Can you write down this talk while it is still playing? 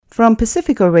From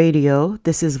Pacifica Radio,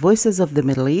 this is Voices of the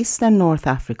Middle East and North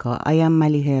Africa. I am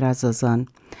Malihe Razazan.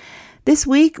 This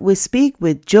week, we speak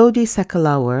with Jody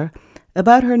Sokolower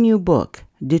about her new book,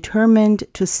 Determined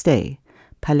to Stay,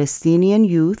 Palestinian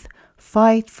Youth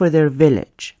Fight for Their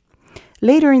Village.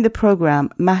 Later in the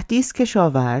program, Madhdis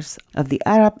Keshavarz of the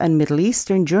Arab and Middle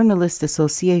Eastern Journalists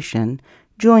Association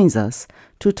joins us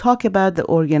to talk about the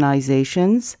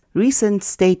organization's recent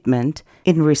statement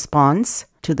in response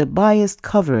to the biased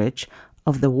coverage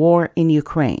of the war in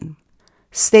Ukraine.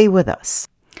 Stay with us.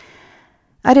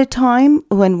 At a time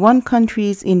when one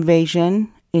country's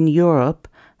invasion in Europe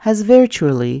has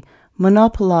virtually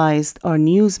monopolized our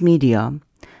news media,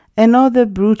 another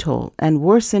brutal and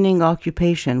worsening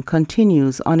occupation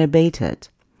continues unabated.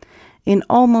 In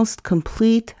almost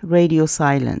complete radio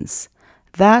silence,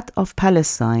 that of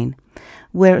Palestine,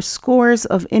 where scores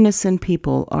of innocent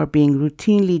people are being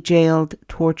routinely jailed,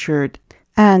 tortured,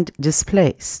 and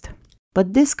displaced.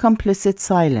 But this complicit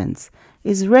silence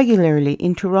is regularly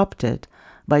interrupted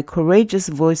by courageous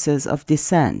voices of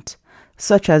dissent,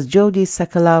 such as Jody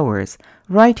Sokolower,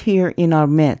 right here in our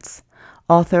midst,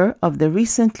 author of the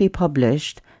recently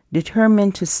published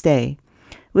Determined to Stay,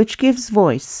 which gives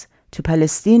voice to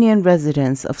Palestinian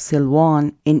residents of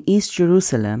Silwan in East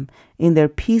Jerusalem in their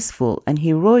peaceful and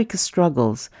heroic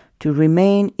struggles to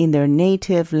remain in their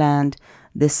native land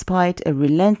despite a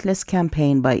relentless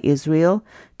campaign by Israel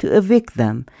to evict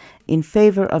them in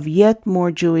favor of yet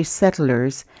more Jewish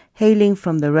settlers hailing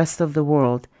from the rest of the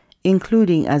world,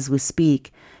 including, as we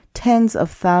speak, tens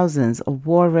of thousands of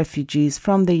war refugees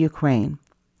from the Ukraine.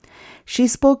 She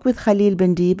spoke with Khalil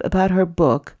Bendib about her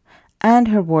book and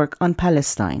her work on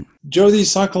Palestine. Jody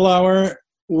Sokolower,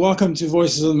 welcome to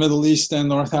Voices of the Middle East and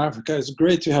North Africa. It's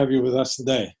great to have you with us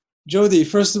today. Jody,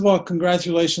 first of all,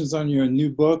 congratulations on your new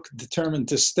book, Determined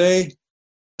to Stay.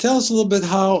 Tell us a little bit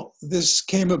how this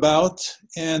came about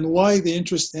and why the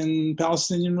interest in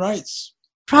Palestinian rights.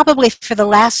 Probably for the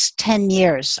last 10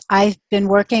 years, I've been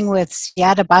working with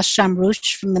Ziad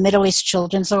Abbas-Shamrouch from the Middle East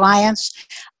Children's Alliance,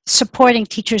 supporting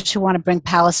teachers who want to bring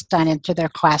Palestine into their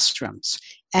classrooms.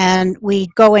 And we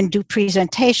go and do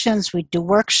presentations, we do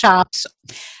workshops.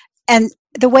 And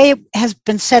the way it has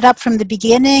been set up from the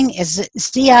beginning is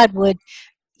Ziad would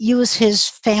use his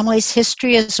family's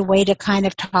history as a way to kind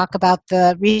of talk about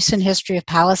the recent history of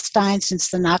Palestine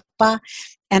since the Nakba.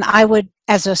 And I would,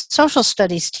 as a social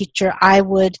studies teacher, I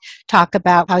would talk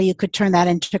about how you could turn that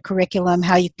into curriculum,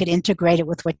 how you could integrate it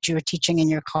with what you were teaching in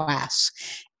your class.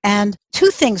 And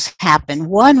two things happened.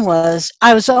 One was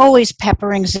I was always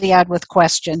peppering Ziad with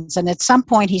questions. And at some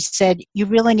point he said, you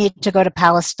really need to go to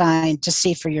Palestine to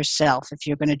see for yourself if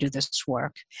you're going to do this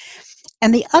work.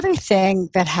 And the other thing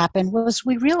that happened was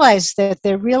we realized that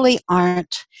there really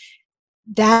aren't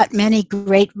that many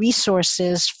great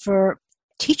resources for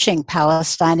teaching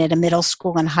Palestine at a middle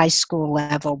school and high school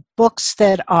level. Books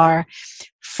that are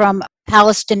from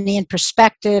Palestinian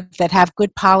perspective, that have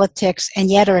good politics, and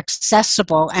yet are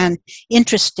accessible and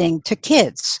interesting to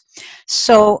kids.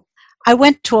 So I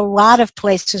went to a lot of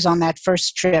places on that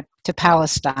first trip to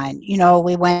Palestine. You know,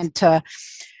 we went to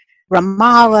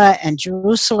Ramallah and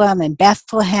Jerusalem and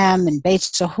Bethlehem and Beit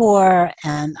Zahor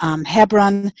and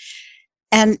Hebron.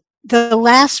 And the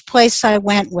last place I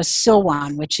went was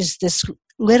Silwan, which is this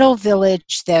little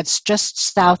village that's just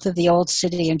south of the old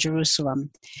city in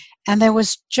Jerusalem. And there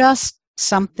was just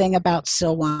something about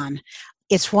Silwan.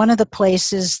 It's one of the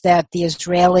places that the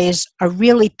Israelis are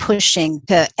really pushing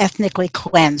to ethnically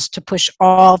cleanse, to push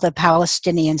all the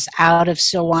Palestinians out of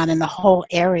Silwan and the whole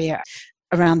area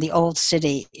around the old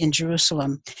city in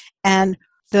Jerusalem. And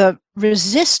the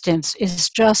resistance is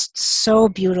just so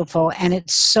beautiful, and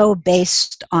it's so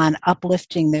based on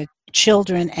uplifting the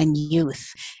children and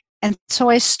youth. And so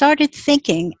I started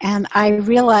thinking, and I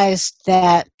realized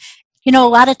that, you know, a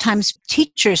lot of times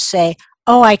teachers say,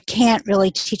 oh, I can't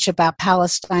really teach about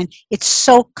Palestine. It's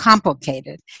so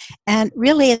complicated. And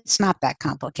really, it's not that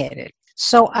complicated.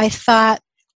 So I thought,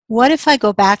 what if I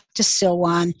go back to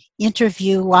Silwan,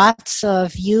 interview lots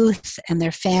of youth and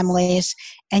their families,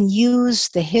 and use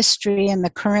the history and the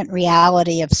current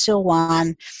reality of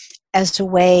Silwan as a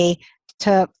way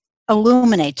to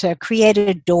illuminate, to create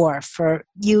a door for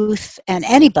youth and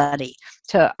anybody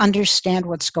to understand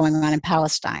what's going on in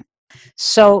Palestine.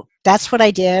 So that's what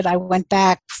I did. I went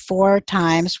back 4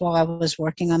 times while I was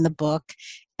working on the book,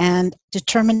 and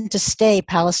Determined to Stay,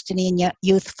 Palestinian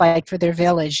Youth Fight for Their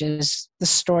Village is the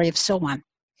story of Silwan.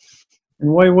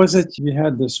 And why was it you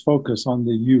had this focus on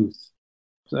the youth?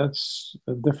 That's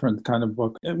a different kind of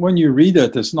book. And when you read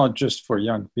it, it's not just for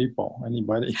young people.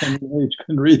 Anybody any age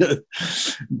can read it.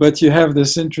 But you have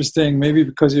this interesting, maybe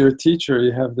because you're a teacher,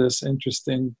 you have this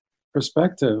interesting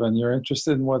perspective, and you're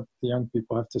interested in what the young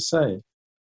people have to say.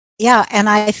 Yeah, and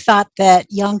I thought that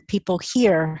young people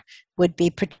here would be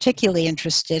particularly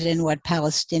interested in what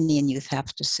Palestinian youth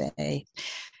have to say.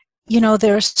 You know,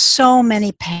 there's so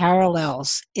many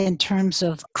parallels in terms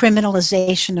of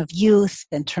criminalization of youth,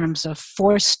 in terms of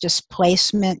forced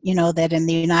displacement, you know, that in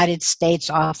the United States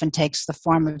often takes the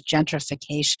form of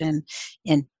gentrification.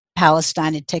 In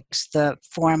Palestine, it takes the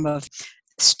form of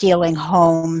stealing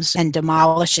homes and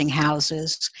demolishing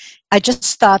houses. I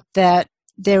just thought that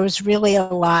there was really a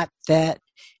lot that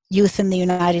youth in the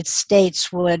United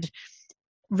States would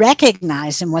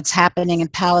recognize in what's happening in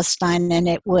Palestine, and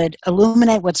it would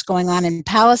illuminate what's going on in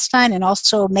Palestine and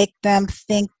also make them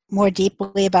think more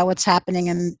deeply about what's happening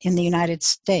in the United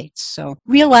States. So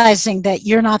realizing that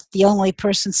you're not the only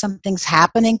person something's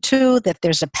happening to, that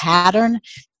there's a pattern,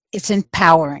 it's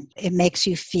empowering. It makes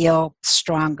you feel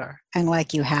stronger and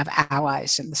like you have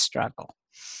allies in the struggle.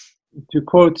 To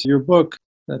quote your book,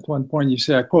 at one point you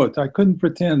say, I quote, "I couldn't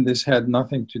pretend this had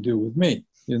nothing to do with me.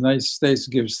 The United States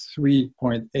gives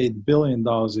 $3.8 billion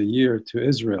a year to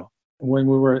Israel. When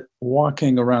we were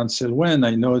walking around Silwan,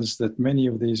 I noticed that many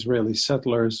of the Israeli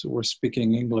settlers were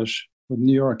speaking English with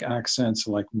New York accents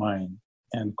like mine,"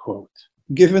 end quote.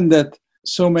 Given that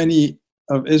so many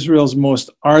of Israel's most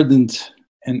ardent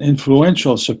and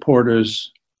influential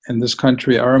supporters in this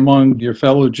country are among your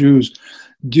fellow Jews,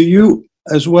 do you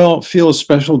as well feel a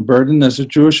special burden as a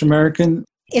Jewish American?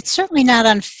 It's certainly not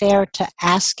unfair to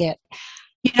ask it.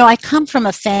 You know, I come from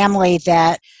a family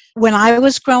that when I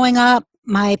was growing up,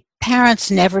 my parents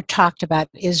never talked about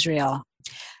Israel.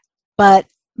 But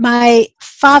my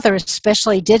father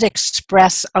especially did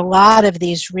express a lot of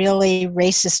these really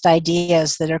racist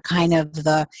ideas that are kind of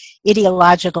the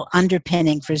ideological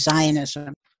underpinning for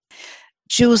Zionism.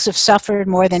 Jews have suffered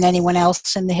more than anyone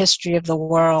else in the history of the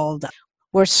world.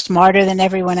 We're smarter than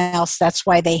everyone else. That's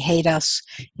why they hate us.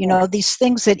 You know, these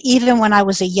things that even when I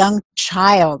was a young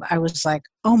child, I was like,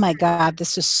 oh my God,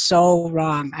 this is so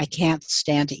wrong. I can't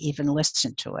stand to even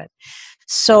listen to it.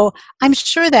 So I'm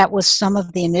sure that was some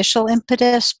of the initial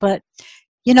impetus. But,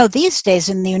 you know, these days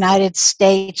in the United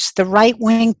States, the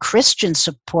right-wing Christian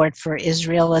support for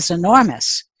Israel is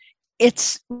enormous.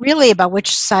 It's really about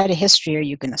which side of history are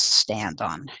you going to stand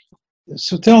on.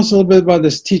 So tell us a little bit about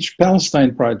this Teach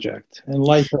Palestine project in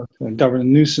light of Governor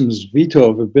Newsom's veto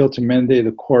of a bill to mandate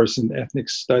a course in ethnic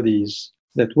studies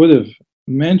that would have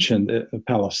mentioned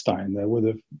Palestine, that would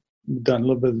have done a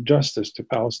little bit of justice to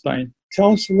Palestine.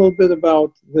 Tell us a little bit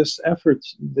about this effort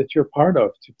that you're part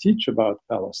of to teach about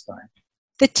Palestine.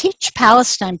 The Teach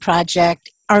Palestine project,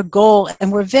 our goal,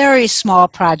 and we're a very small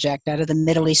project out of the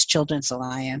Middle East Children's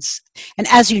Alliance. And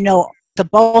as you know, the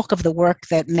bulk of the work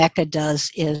that MECA does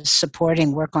is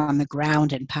supporting work on the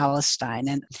ground in Palestine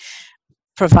and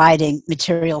providing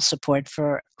material support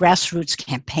for grassroots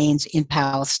campaigns in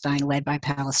Palestine led by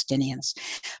Palestinians.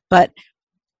 But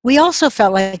we also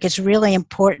felt like it's really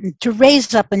important to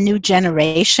raise up a new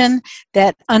generation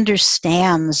that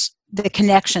understands the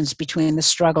connections between the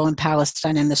struggle in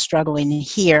Palestine and the struggle in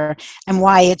here, and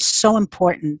why it's so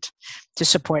important to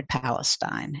support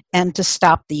Palestine and to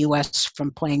stop the U.S.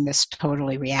 from playing this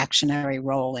totally reactionary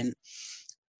role in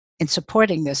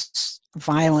supporting this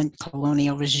violent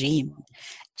colonial regime.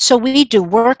 So we do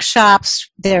workshops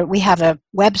there. We have a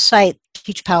website,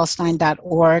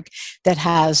 teachpalestine.org, that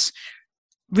has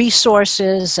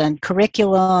resources and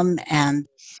curriculum, and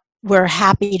we're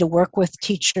happy to work with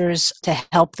teachers to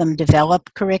help them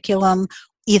develop curriculum,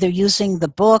 either using the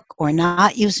book or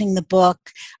not using the book.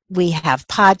 We have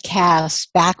podcasts,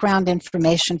 background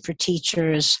information for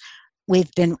teachers.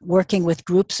 We've been working with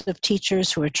groups of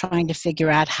teachers who are trying to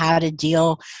figure out how to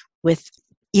deal with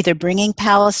either bringing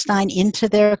Palestine into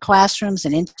their classrooms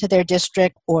and into their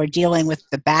district, or dealing with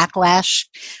the backlash,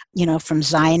 you know, from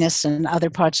Zionists and other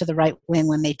parts of the right wing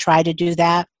when they try to do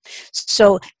that.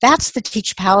 So that's the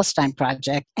Teach Palestine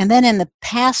project. And then in the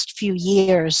past few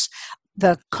years,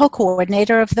 the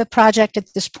co-coordinator of the project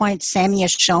at this point, Samia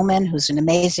Shoman, who's an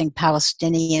amazing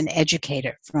Palestinian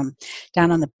educator from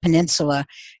down on the peninsula,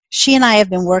 she and I have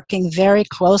been working very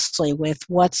closely with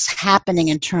what's happening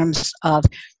in terms of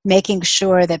making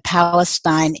sure that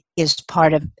Palestine is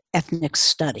part of ethnic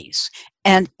studies.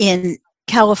 And in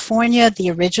California,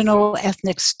 the original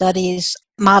ethnic studies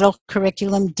model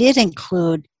curriculum did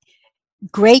include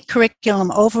great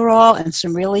curriculum overall and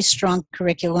some really strong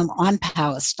curriculum on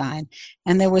Palestine.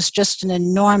 And there was just an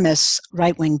enormous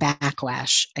right-wing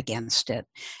backlash against it.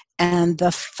 And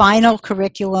the final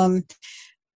curriculum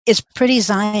is pretty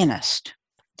Zionist.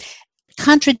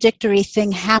 Contradictory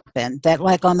thing happened that,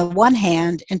 like, on the one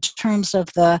hand, in terms of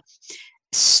the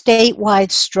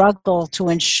statewide struggle to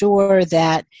ensure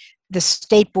that the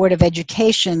State Board of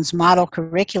Education's model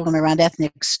curriculum around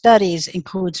ethnic studies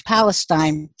includes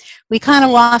Palestine, we kind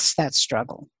of lost that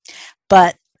struggle.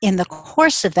 But in the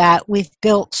course of that, we've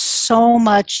built so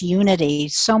much unity,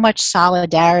 so much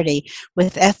solidarity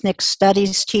with ethnic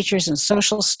studies teachers and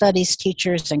social studies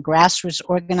teachers and grassroots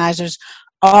organizers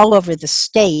all over the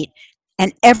state.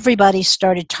 And everybody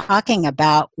started talking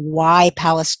about why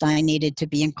Palestine needed to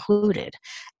be included.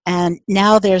 And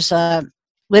now there's a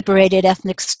Liberated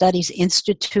Ethnic Studies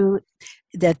Institute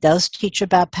that does teach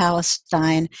about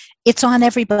Palestine. It's on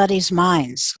everybody's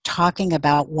minds, talking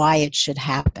about why it should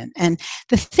happen. And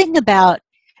the thing about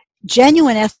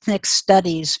genuine ethnic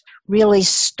studies really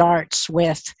starts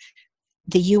with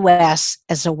the U.S.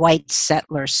 as a white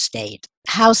settler state.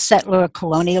 How settler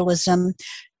colonialism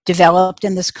developed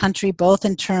in this country, both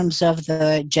in terms of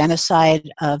the genocide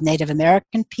of Native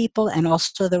American people and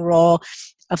also the role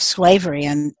of slavery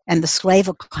and the slave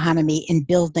economy in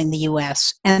building the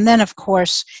U.S. And then, of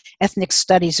course, ethnic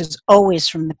studies is always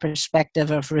from the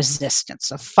perspective of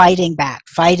resistance, of fighting back,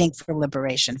 fighting for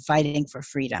liberation, fighting for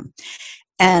freedom.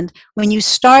 And when you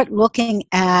start looking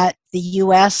at the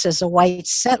U.S. as a white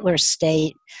settler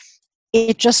state,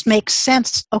 it just makes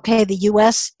sense. Okay, the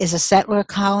U.S. is a settler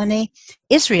colony.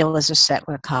 Israel is a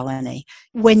settler colony.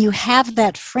 When you have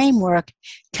that framework,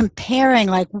 comparing,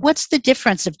 like, what's the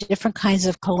difference of different kinds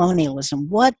of colonialism?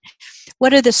 What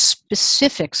are the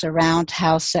specifics around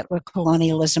how settler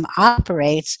colonialism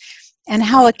operates and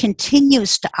how it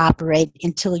continues to operate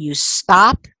until you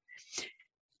stop,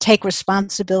 take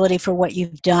responsibility for what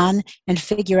you've done, and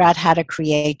figure out how to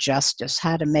create justice,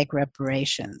 how to make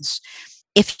reparations.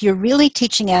 If you're really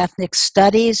teaching ethnic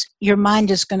studies, your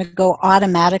mind is going to go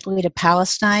automatically to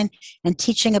Palestine, and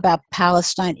teaching about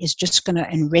Palestine is just going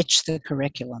to enrich the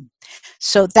curriculum.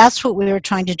 So that's what we were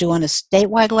trying to do on a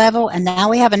statewide level, and now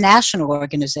we have a national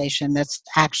organization that's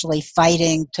actually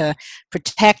fighting to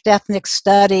protect ethnic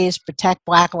studies, protect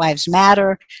Black Lives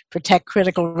Matter, protect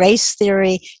critical race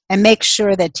theory, and make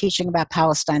sure that teaching about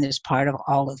Palestine is part of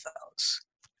all of those.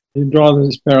 You draw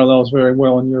these parallels very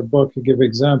well in your book. You give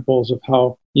examples of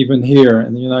how even here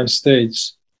in the United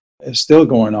States it's still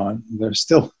going on. There's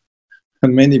still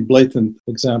many blatant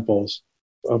examples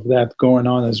of that going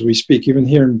on as we speak. Even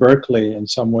here in Berkeley, in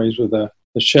some ways, with the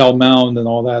Shell Mound and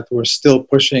all that, we're still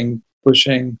pushing.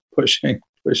 Even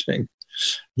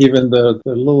the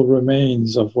little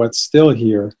remains of what's still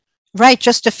here. Right,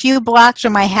 just a few blocks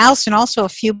from my house and also a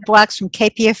few blocks from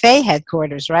KPFA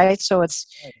headquarters, right? So it's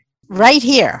right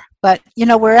here. But,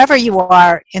 wherever you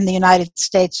are in the United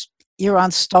States, you're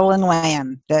on stolen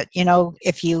land. That,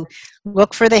 if you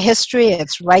look for the history,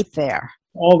 it's right there.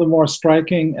 All the more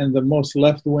striking and the most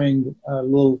left-wing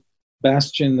little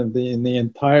bastion of in the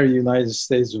entire United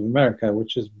States of America,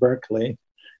 which is Berkeley.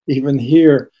 Even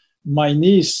here, my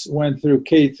niece went through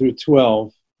K through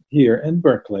 12 here in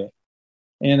Berkeley.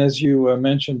 And as you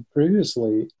mentioned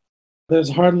previously, there's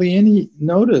hardly any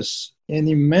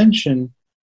mention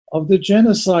of the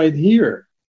genocide here.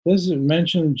 There's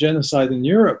mentioned genocide in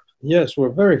Europe. Yes, we're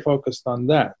very focused on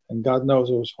that, and God knows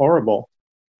it was horrible.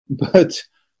 But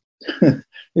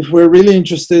if we're really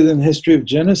interested in the history of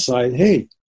genocide, hey,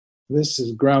 this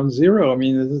is ground zero. I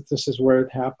mean, this is where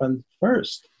it happened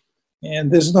first.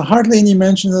 And there's hardly any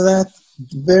mention of that.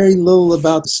 Very little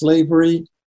about slavery,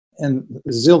 and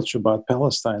zilch about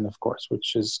Palestine, of course,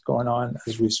 which is going on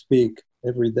as we speak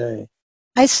every day.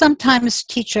 I sometimes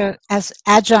teach as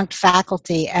adjunct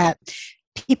faculty at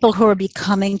people who are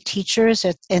becoming teachers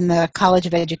in the College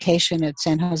of Education at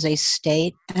San Jose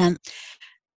State. And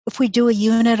if we do a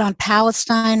unit on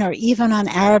Palestine or even on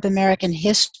Arab American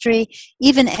history,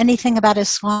 even anything about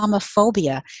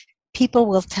Islamophobia, people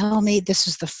will tell me this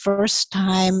is the first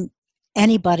time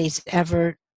anybody's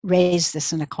ever raised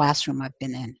this in a classroom I've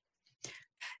been in.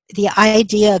 The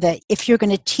idea that if you're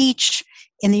going to teach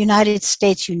in the United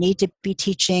States, you need to be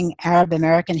teaching Arab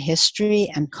American history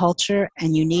and culture,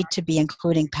 and you need to be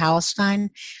including Palestine.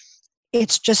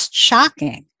 It's just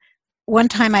shocking. One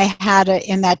time I had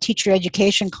in that teacher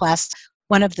education class,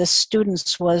 one of the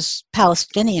students was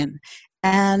Palestinian,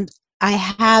 and I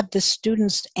had the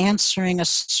students answering a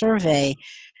survey,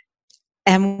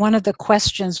 and one of the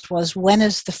questions was, when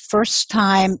is the first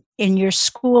time in your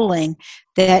schooling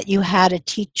that you had a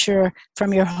teacher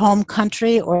from your home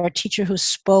country or a teacher who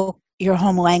spoke your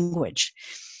home language?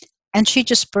 And she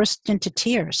just burst into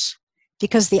tears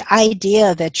because the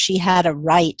idea that she had a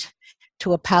right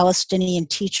to a Palestinian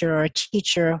teacher or a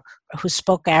teacher who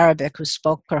spoke Arabic, who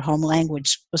spoke her home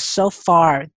language, was so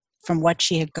far from what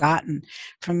she had gotten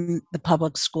from the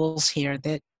public schools here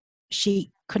that she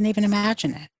couldn't even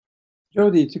imagine it.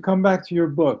 Jody, to come back to your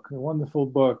book, a wonderful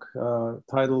book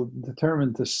titled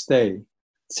Determined to Stay.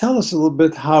 Tell us a little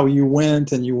bit how you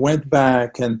went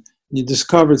back and you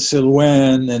discovered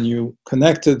Silwan and you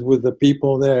connected with the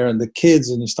people there and the kids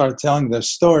and you started telling their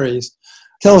stories.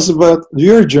 Tell us about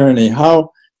your journey,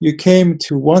 how you came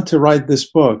to want to write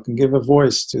this book and give a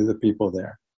voice to the people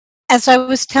there. As I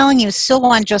was telling you,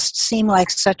 Silwan just seemed like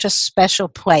such a special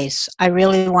place. I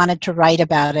really wanted to write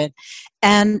about it.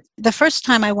 And the first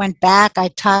time I went back, I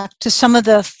talked to some of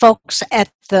the folks at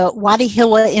the Wadi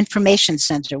Hilla Information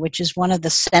Center, which is one of the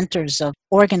centers of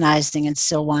organizing in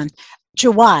Silwan.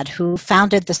 Jawad, who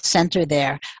founded the center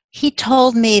there, he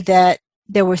told me that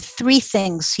there were three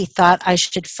things he thought I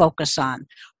should focus on.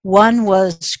 One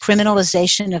was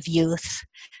criminalization of youth.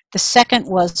 The second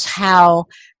was how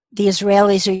the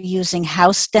Israelis are using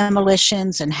house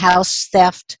demolitions and house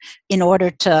theft in order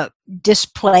to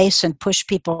displace and push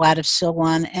people out of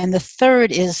Silwan. And the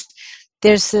third is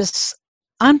there's this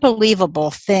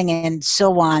unbelievable thing in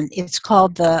Silwan. It's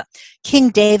called the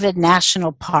King David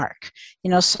National Park.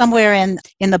 You know, somewhere in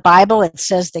the Bible it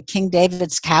says that King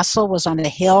David's castle was on a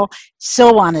hill.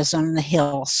 Silwan is on the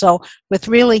hill. So with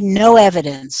really no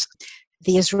evidence,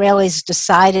 the Israelis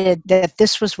decided that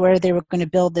this was where they were going to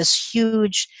build this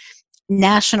huge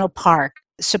national park,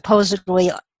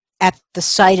 supposedly at the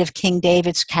site of King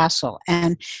David's castle.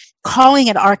 And calling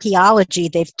it archaeology,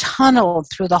 they've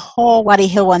tunneled through the whole Wadi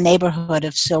Hilla neighborhood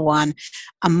of Silwan.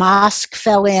 A mosque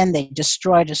fell in, they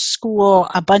destroyed a school,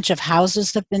 a bunch of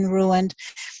houses have been ruined.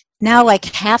 Now like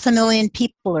 500,000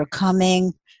 people are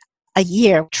coming a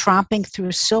year, tromping through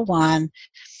Silwan.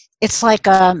 It's like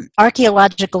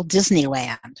archaeological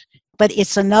Disneyland, but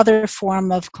it's another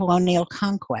form of colonial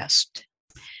conquest.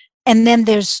 And then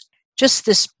there's just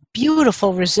this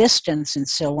beautiful resistance in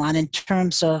Silwan in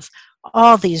terms of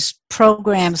all these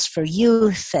programs for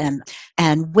youth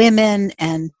and women,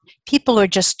 and people are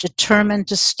just determined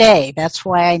to stay. That's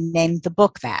why I named the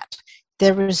book that.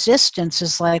 The resistance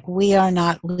is like, we are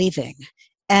not leaving.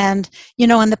 And, you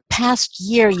know, in the past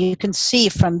year, you can see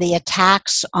from the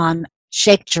attacks on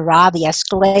Sheikh Jarrah, the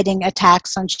escalating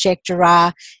attacks on Sheikh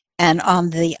Jarrah and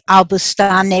on the Al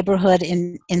Bustan neighborhood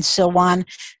in Silwan,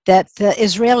 that the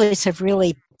Israelis have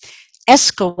really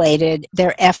escalated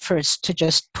their efforts to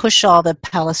just push all the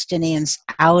Palestinians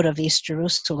out of East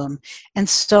Jerusalem. And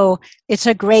so it's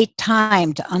a great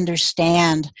time to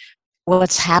understand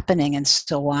what's happening in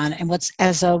Silwan and what's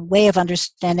as a way of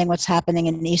understanding what's happening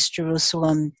in East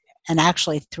Jerusalem and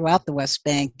actually throughout the West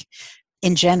Bank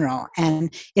in general.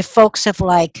 And if folks have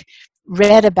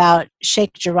read about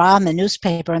Sheikh Jarrah in the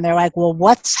newspaper and they're like, well,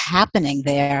 what's happening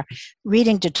there?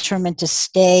 Reading Determined to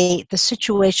Stay, the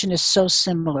situation is so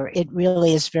similar. It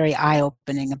really is very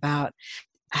eye-opening about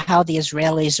how the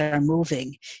Israelis are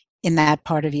moving in that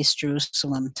part of East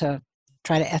Jerusalem to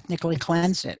try to ethnically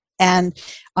cleanse it. And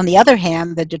on the other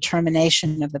hand, the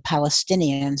determination of the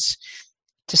Palestinians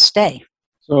to stay.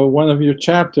 So one of your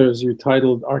chapters you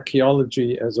titled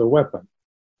Archaeology as a Weapon.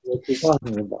 What you're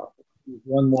talking about.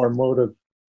 One more motive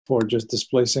for just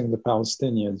displacing the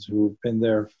Palestinians who've been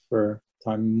there for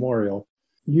time immemorial.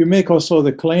 You make also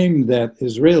the claim that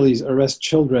Israelis arrest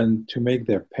children to make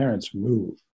their parents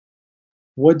move.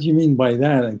 What do you mean by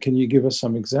that? And can you give us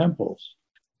some examples?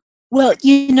 Well,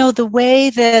 you know, the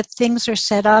way that things are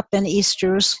set up in East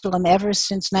Jerusalem ever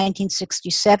since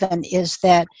 1967 is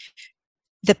that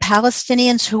the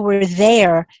Palestinians who were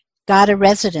there got a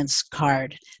residence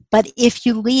card. But if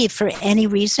you leave for any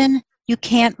reason, you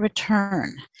can't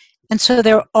return. And so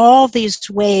there are all these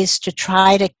ways to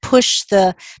try to push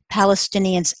the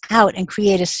Palestinians out and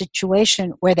create a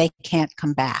situation where they can't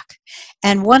come back.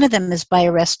 And one of them is by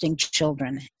arresting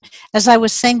children. As I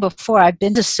was saying before, I've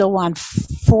been to Silwan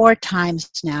 4 times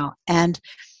now. And,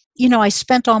 you know, I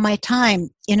spent all my time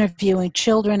interviewing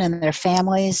children and their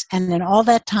families. And in all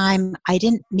that time, I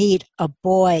didn't meet a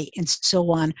boy in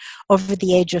Silwan over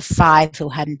the age of 5 who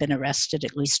hadn't been arrested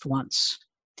at least once.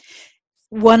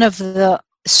 One of the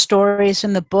stories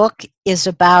in the book is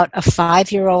about a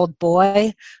 5-year-old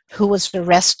boy who was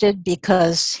arrested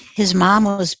because his mom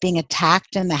was being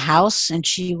attacked in the house, and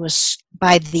she was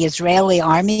by the Israeli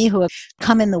army who had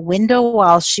come in the window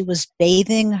while she was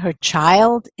bathing her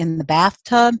child in the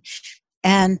bathtub.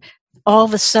 And all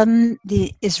of a sudden,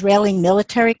 the Israeli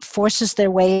military forces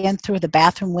their way in through the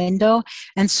bathroom window.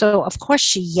 And so, of course,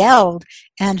 she yelled,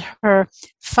 and her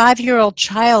 5-year-old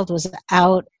child was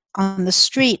out on the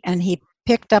street, and he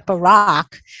picked up a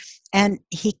rock, and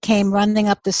he came running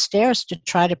up the stairs to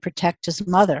try to protect his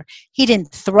mother. He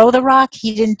didn't throw the rock.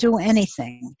 He didn't do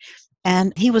anything.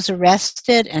 And he was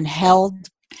arrested and held.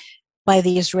 by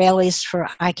the Israelis for,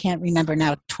 I can't remember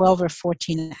now, 12 or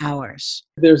 14 hours.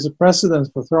 There's a precedent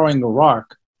for throwing a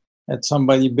rock at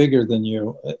somebody bigger than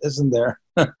you, isn't there?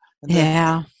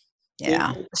 Yeah.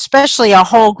 Yeah. Especially a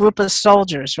whole group of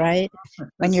soldiers, right?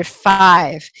 When you're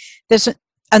 5. There's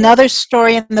another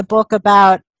story in the book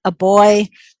about a boy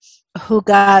who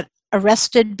got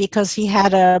arrested because he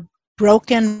had a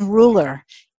broken ruler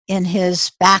in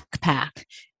his backpack.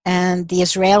 And the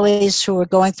Israelis who were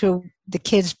going through the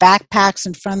kids' backpacks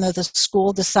in front of the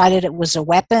school decided it was a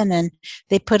weapon, and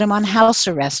they put him on house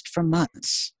arrest for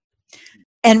months.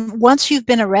 And once you've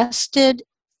been arrested,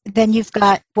 then you've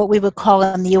got what we would call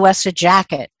in the U.S. a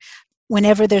jacket.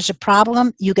 Whenever there's a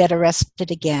problem, you get arrested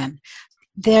again.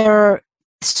 There are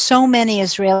so many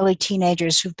Israeli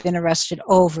teenagers who've been arrested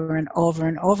over and over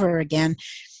and over again.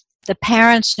 The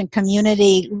parents and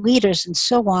community leaders and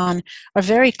so on are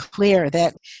very clear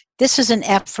that this is an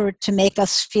effort to make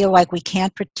us feel like we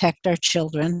can't protect our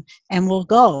children and we'll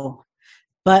go.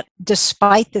 But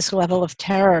despite this level of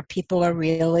terror, people are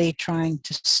really trying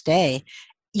to stay.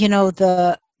 You know,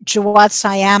 the Jawad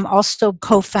Sayyam also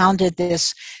co-founded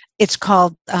this. It's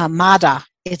called MADA.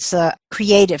 It's a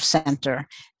creative center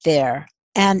there.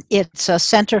 And it's a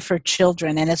center for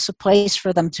children, and it's a place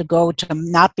for them to go to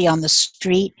not be on the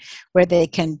street, where they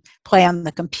can play on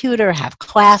the computer, have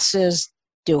classes,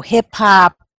 do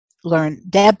hip-hop, learn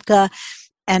Debka,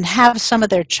 and have some of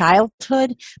their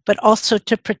childhood, but also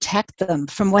to protect them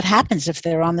from what happens if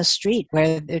they're on the street,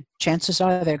 where the chances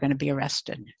are they're going to be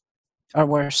arrested, or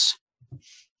worse.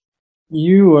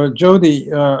 You,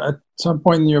 Jody, at some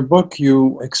point in your book,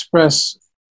 you express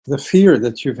the fear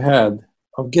that you've had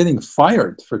of getting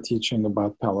fired for teaching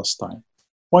about Palestine.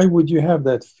 Why would you have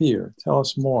that fear? Tell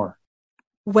us more.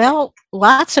 Well,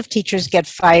 lots of teachers get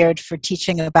fired for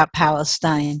teaching about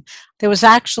Palestine. There was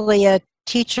actually a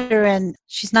teacher, and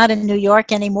she's not in New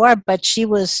York anymore, but she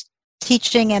was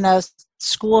teaching in a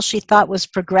school she thought was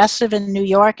progressive in New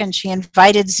York, and she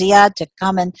invited Ziad to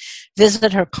come and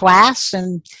visit her class,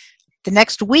 and the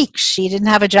next week she didn't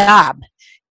have a job.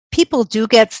 People do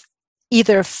get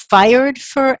either fired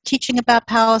for teaching about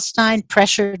Palestine,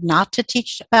 pressured not to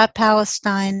teach about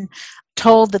Palestine,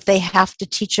 told that they have to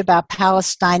teach about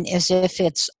Palestine as if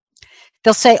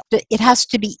they'll say it has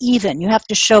to be even. You have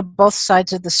to show both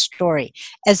sides of the story,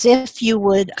 as if you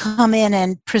would come in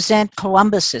and present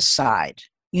Columbus's side,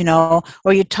 you know,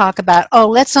 or you talk about,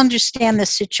 let's understand the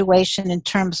situation in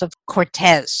terms of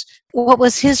Cortez. What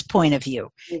was his point of view?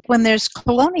 When there's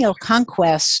colonial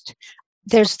conquest,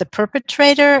 there's the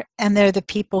perpetrator and there are the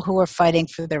people who are fighting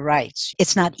for their rights.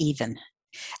 It's not even.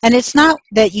 And it's not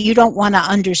that you don't want to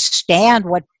understand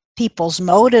what people's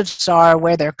motives are,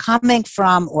 where they're coming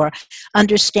from, or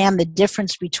understand the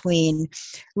difference between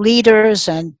leaders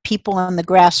and people on the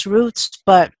grassroots.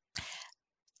 But,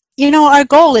 you know, our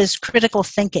goal is critical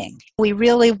thinking. We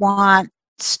really want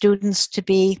students to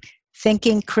be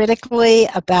thinking critically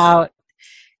about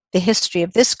the history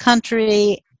of this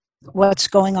country, what's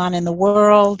going on in the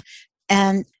world,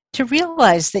 and to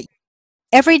realize that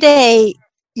every day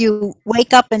you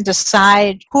wake up and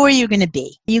decide, who are you going to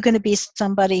be? Are you going to be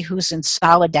somebody who's in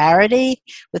solidarity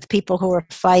with people who are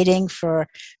fighting for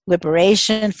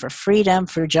liberation, for freedom,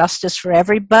 for justice for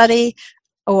everybody?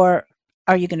 Or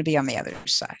are you going to be on the other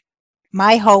side?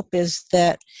 My hope is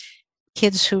that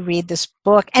kids who read this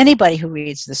book, anybody who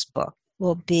reads this book,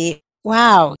 will be,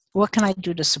 wow, what can I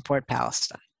do to support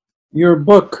Palestine? Your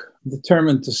book,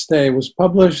 Determined to Stay, was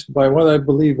published by what I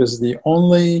believe is the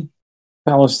only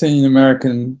Palestinian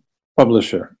American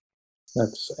publisher.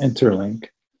 That's Interlink,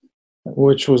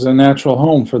 which was a natural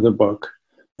home for the book,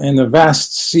 and a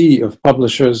vast sea of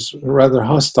publishers rather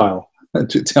hostile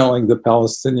to telling the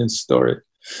Palestinian story.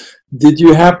 Did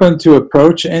you happen to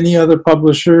approach any other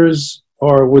publishers,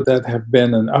 or would that have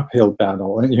been an uphill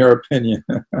battle, in your opinion?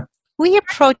 We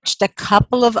approached a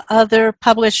couple of other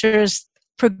publishers,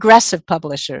 progressive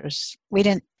publishers. We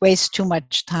didn't waste too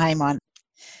much time on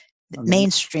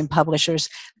mainstream publishers,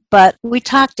 but we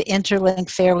talked to Interlink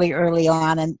fairly early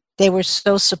on, and they were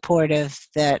so supportive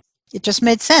that it just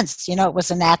made sense. You know, it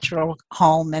was a natural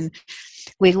home, and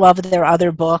we loved their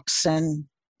other books, and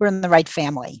we're in the right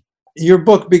family. Your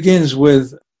book begins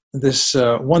with this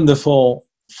wonderful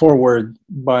foreword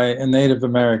by a Native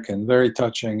American, very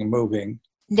touching and moving.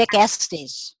 Nick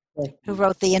Estes, who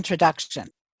wrote the introduction.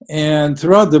 And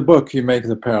throughout the book, you make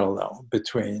the parallel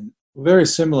between very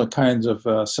similar kinds of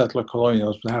settler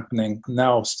colonialism happening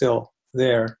now still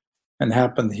there and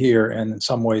happened here, and in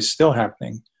some ways still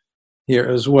happening here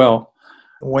as well.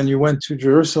 When you went to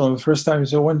Jerusalem the first time, you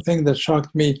said one thing that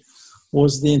shocked me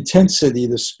was the intensity,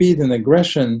 the speed and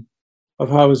aggression of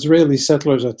how Israeli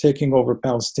settlers are taking over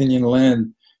Palestinian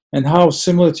land and how,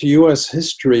 similar to U.S.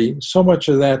 history, so much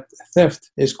of that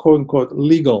theft is quote-unquote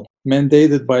legal,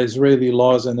 mandated by Israeli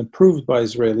laws and approved by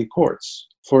Israeli courts.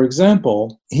 For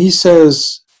example, he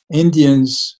says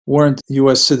Indians weren't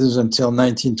U.S. citizens until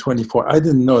 1924. I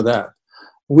didn't know that.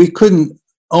 We couldn't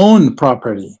own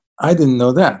property. I didn't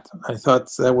know that. I thought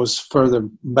that was further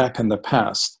back in the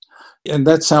past. And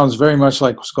that sounds very much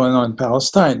like what's going on in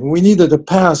Palestine. We needed a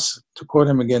pass, to quote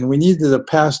him again, we needed a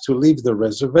pass to leave the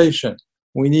reservation.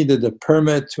 We needed a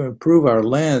permit to improve our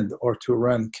land or to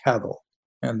run cattle,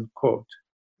 end quote.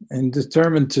 And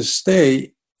determined to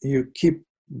stay, you keep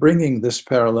bringing this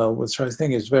parallel, which I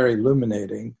think is very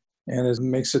illuminating, and it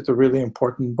makes it a really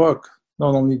important book,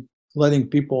 not only letting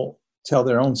people tell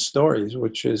their own stories,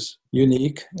 which is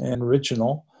unique and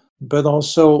original, but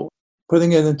also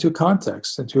putting it into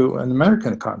context, into an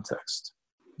American context.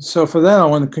 So for that, I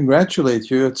want to congratulate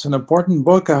you. It's an important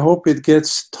book. I hope it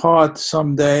gets taught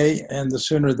someday, and the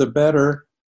sooner the better,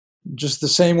 just the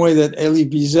same way that Elie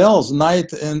Wiesel's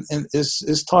Night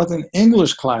is taught in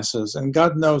English classes. And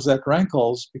God knows that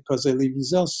rankles because Elie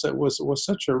Wiesel was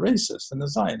such a racist and a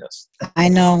Zionist. I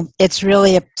know. It's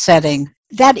really upsetting.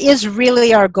 That is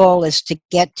really our goal, is to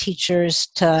get teachers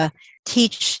to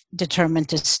teach Determined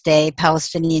to Stay,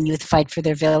 Palestinian Youth Fight for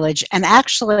Their Village. And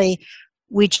actually,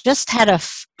 we just had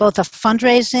both a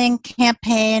fundraising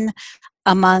campaign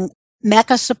among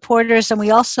Mecca supporters, and we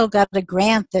also got a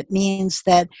grant that means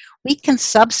that we can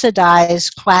subsidize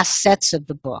class sets of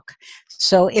the book.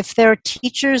 So if there are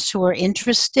teachers who are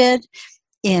interested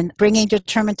in bringing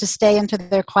Determined to Stay into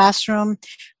their classroom,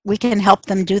 we can help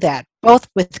them do that, both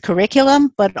with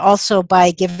curriculum, but also by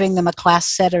giving them a class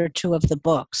set or two of the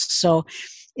books. So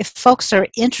if folks are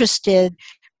interested,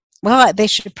 well, they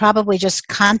should probably just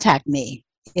contact me.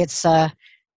 It's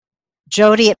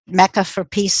Jody at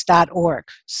meccaforpeace.org.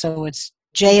 So it's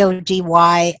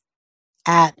JODY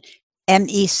at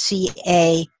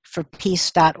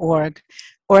MECA4peace.org.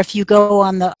 Or if you go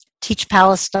on the Teach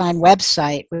Palestine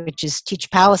website, which is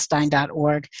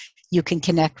teachpalestine.org, you can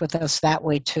connect with us that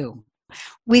way too.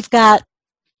 We've got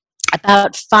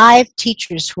about 5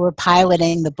 teachers who are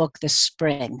piloting the book this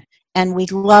spring, and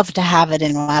we'd love to have it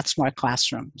in lots more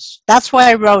classrooms. That's why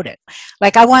I wrote it.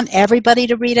 Like, I want everybody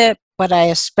to read it, but I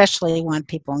especially want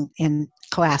people in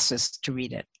classes to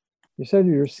read it. You said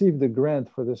you received a grant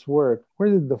for this work. Where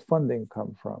did the funding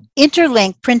come from?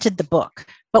 Interlink printed the book,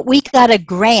 but we got a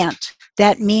grant.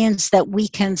 That means that we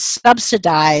can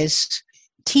subsidize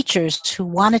teachers who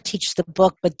want to teach the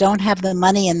book but don't have the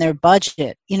money in their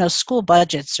budget. You know, school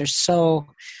budgets are so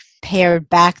pared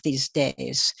back these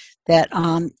days that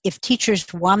if teachers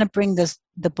want to bring the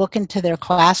book into their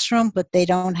classroom but they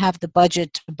don't have the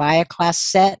budget to buy a class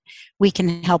set, we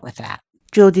can help with that.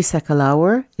 Jody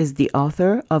Sokolower is the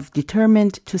author of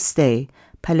Determined to Stay,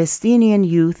 Palestinian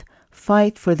Youth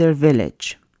Fight for Their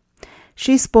Village.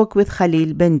 She spoke with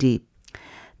Khalil Bendi.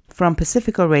 From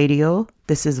Pacifica Radio,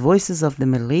 this is Voices of the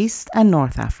Middle East and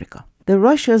North Africa.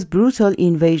 Russia's brutal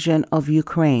invasion of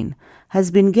Ukraine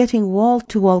has been getting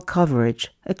wall-to-wall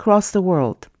coverage across the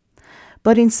world.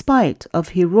 But in spite of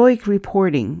heroic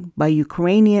reporting by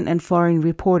Ukrainian and foreign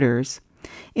reporters,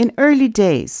 in early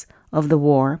days of the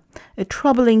war, a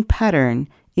troubling pattern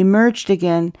emerged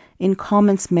again in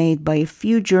comments made by a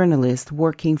few journalists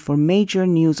working for major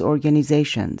news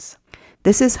organizations.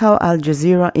 This is how Al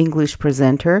Jazeera English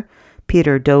presenter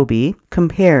Peter Doby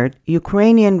compared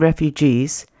Ukrainian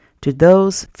refugees to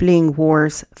those fleeing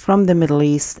wars from the Middle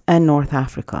East and North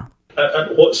Africa.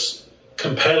 And what's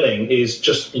compelling is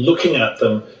just looking at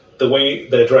them, the way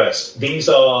they're dressed. These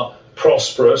are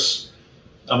prosperous,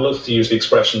 I'm loath to use the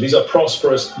expression, these are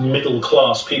prosperous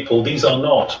middle-class people. These are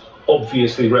not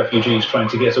obviously refugees trying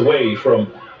to get away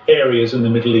from areas in the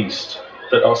Middle East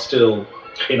that are still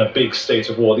in a big state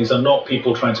of war. These are not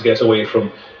people trying to get away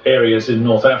from areas in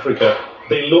North Africa.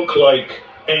 They look like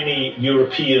any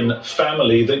European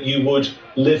family that you would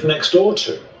live next door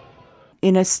to.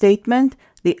 In a statement,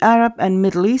 the Arab and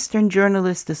Middle Eastern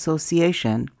Journalists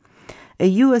Association, a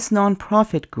U.S.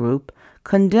 nonprofit group,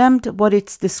 condemned what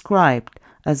it's described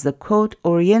as the, quote,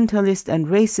 Orientalist and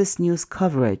racist news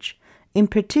coverage, in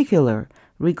particular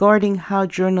regarding how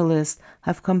journalists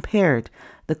have compared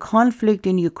the conflict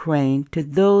in Ukraine to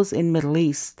those in Middle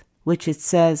East, which it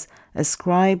says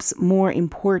ascribes more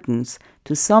importance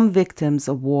to some victims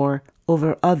of war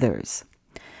over others.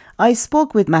 I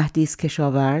spoke with Madhdis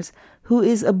Keshavarz, who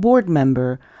is a board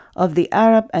member of the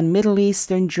Arab and Middle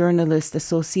Eastern Journalists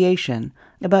Association,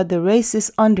 about the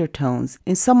racist undertones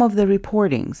in some of the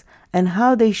reportings and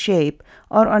how they shape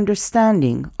our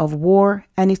understanding of war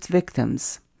and its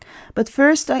victims. But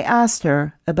first, I asked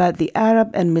her about the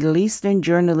Arab and Middle Eastern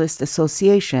Journalists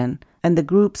Association and the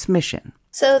group's mission.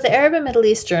 So the Arab and Middle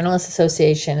East Journalists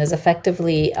Association is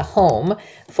effectively a home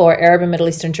for Arab and Middle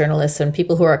Eastern journalists and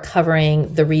people who are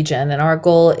covering the region. And our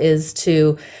goal is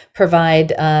to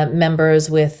provide members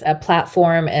with a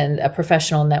platform and a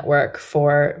professional network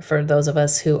for those of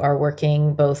us who are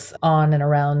working both on and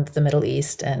around the Middle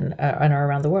East and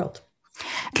around the world.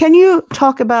 Can you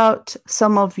talk about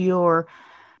some of your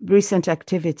recent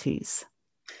activities?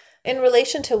 In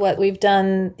relation to what we've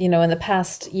done, in the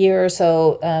past year or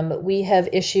so, we have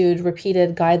issued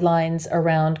repeated guidelines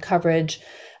around coverage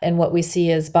and what we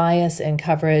see as bias in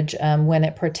coverage when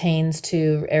it pertains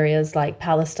to areas like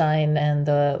Palestine and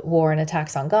the war and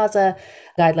attacks on Gaza,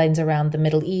 guidelines around the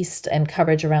Middle East and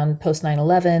coverage around post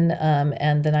 9/11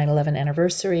 and the 9/11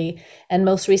 anniversary. And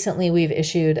most recently, we've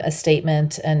issued a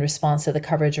statement in response to the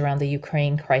coverage around the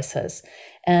Ukraine crisis.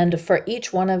 And for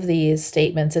each one of these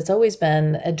statements, it's always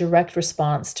been a direct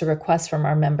response to requests from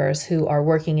our members who are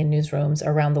working in newsrooms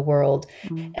around the world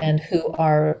and who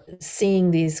are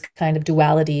seeing these kind of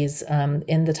dualities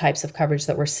in the types of coverage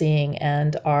that we're seeing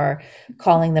and are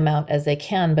calling them out as they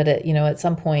can. But at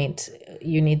some point,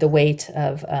 you need the weight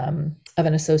of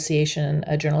an association,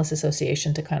 a journalist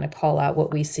association, to kind of call out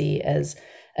what we see as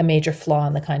a major flaw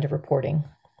in the kind of reporting.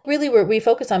 Really, we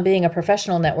focus on being a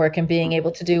professional network and being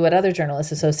able to do what other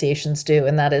journalist associations do,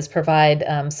 and that is provide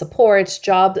support,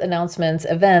 job announcements,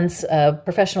 events,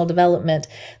 professional development,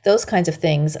 those kinds of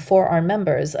things for our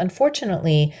members.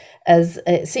 Unfortunately, as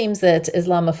it seems that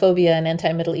Islamophobia and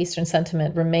anti-Middle Eastern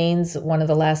sentiment remains one of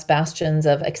the last bastions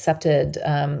of accepted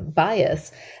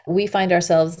bias, we find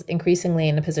ourselves increasingly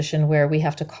in a position where we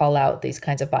have to call out these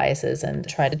kinds of biases and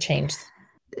try to change.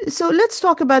 So let's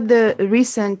talk about the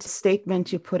recent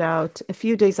statement you put out a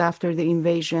few days after the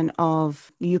invasion of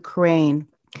Ukraine.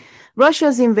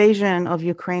 Russia's invasion of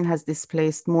Ukraine has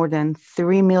displaced more than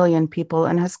 3 million people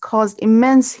and has caused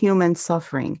immense human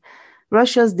suffering.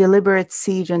 Russia's deliberate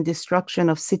siege and destruction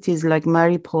of cities like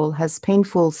Mariupol has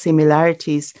painful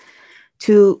similarities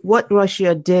to what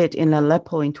Russia did in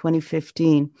Aleppo in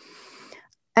 2015.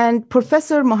 And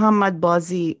Professor Mohammad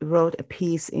Bazi wrote a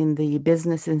piece in the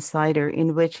Business Insider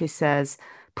in which he says,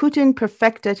 Putin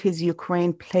perfected his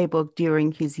Ukraine playbook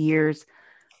during his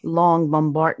years-long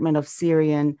bombardment of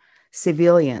Syrian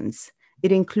civilians.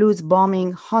 It includes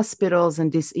bombing hospitals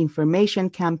and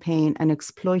disinformation campaign and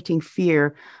exploiting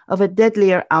fear of a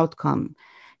deadlier outcome.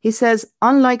 He says,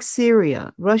 unlike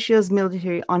Syria, Russia's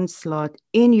military onslaught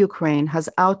in Ukraine has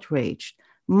outraged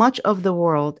much of the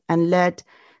world and led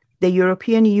the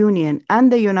European Union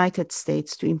and the United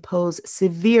States to impose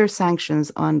severe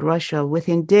sanctions on Russia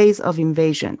within days of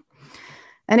invasion.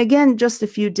 And again, just a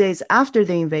few days after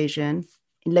the invasion,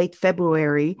 in late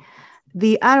February,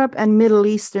 the Arab and Middle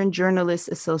Eastern Journalists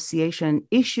Association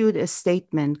issued a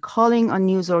statement calling on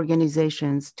news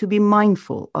organizations to be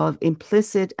mindful of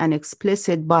implicit and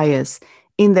explicit bias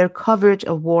in their coverage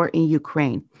of war in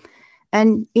Ukraine.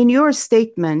 And in your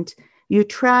statement, you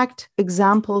tracked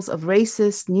examples of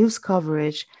racist news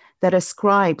coverage that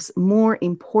ascribes more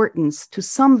importance to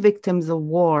some victims of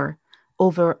war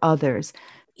over others.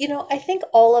 I think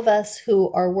all of us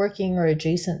who are working or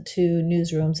adjacent to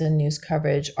newsrooms and news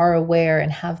coverage are aware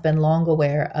and have been long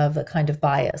aware of a kind of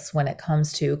bias when it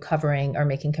comes to covering or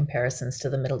making comparisons to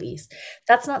the Middle East.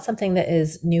 That's not something that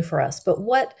is new for us, but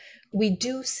what we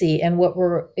do see and what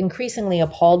we're increasingly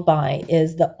appalled by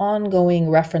is the ongoing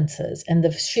references and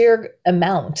the sheer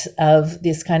amount of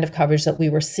this kind of coverage that we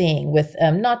were seeing with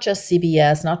not just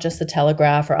CBS, not just the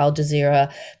Telegraph or Al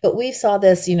Jazeera, but we saw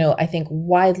this, I think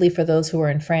widely for those who are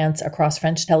in France across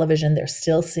French television. They're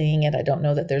still seeing it. I don't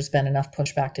know that there's been enough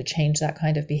pushback to change that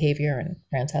kind of behavior, and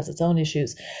France has its own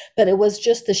issues. But it was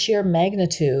just the sheer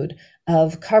magnitude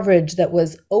of coverage that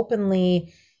was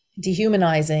openly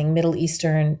dehumanizing Middle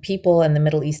Eastern people and the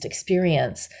Middle East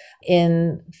experience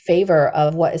in favor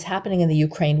of what is happening in the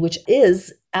Ukraine, which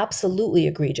is absolutely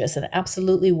egregious and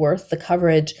absolutely worth the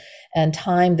coverage and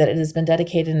time that it has been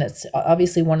dedicated. And it's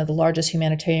obviously one of the largest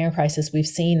humanitarian crises we've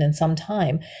seen in some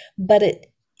time, but it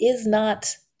is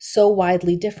not so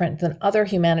widely different than other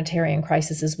humanitarian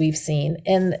crises we've seen.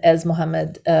 And as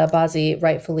Mohammad Bazi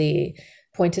rightfully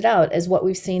pointed out, as what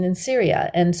we've seen in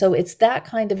Syria. And so it's that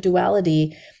kind of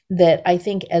duality that I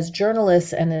think as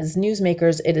journalists and as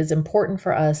newsmakers, it is important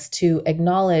for us to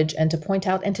acknowledge and to point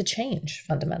out and to change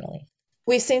fundamentally.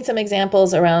 We've seen some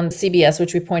examples around CBS,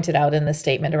 which we pointed out in the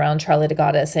statement around Charlie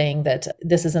D'Agata saying that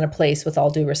this isn't a place, with all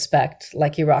due respect,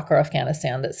 like Iraq or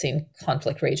Afghanistan, that's seen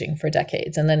conflict raging for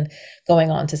decades. And then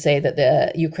going on to say that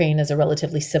the Ukraine is a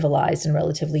relatively civilized and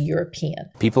relatively European.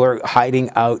 People are hiding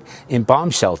out in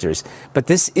bomb shelters. But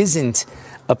this isn't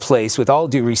a place, with all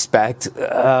due respect,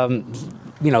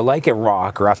 like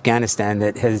Iraq or Afghanistan,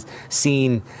 that has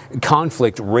seen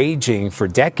conflict raging for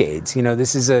decades.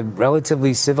 This is a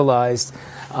relatively civilized,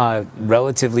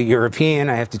 relatively European,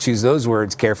 I have to choose those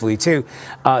words carefully too,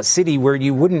 city where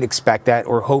you wouldn't expect that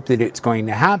or hope that it's going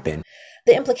to happen.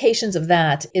 The implications of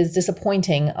that is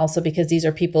disappointing also because these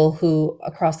are people who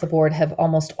across the board have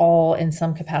almost all in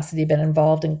some capacity been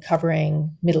involved in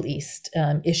covering Middle East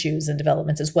issues and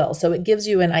developments as well. So it gives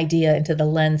you an idea into the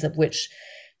lens of which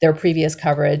their previous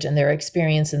coverage and their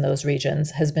experience in those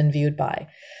regions has been viewed by.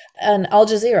 And Al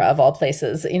Jazeera, of all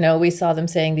places, we saw them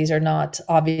saying these are not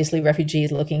obviously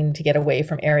refugees looking to get away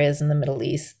from areas in the Middle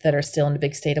East that are still in a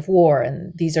big state of war.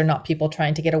 And these are not people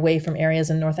trying to get away from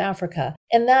areas in North Africa.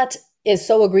 And that is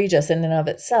so egregious in and of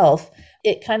itself.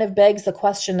 It kind of begs the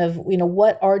question of,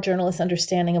 what our journalists'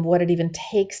 understanding of what it even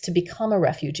takes to become a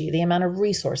refugee, the amount of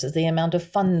resources, the amount of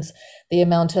funds, the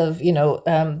amount of,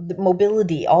 the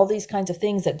mobility, all these kinds of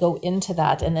things that go into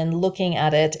that, and then looking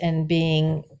at it and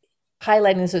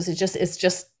highlighting this as it's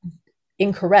just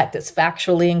incorrect. It's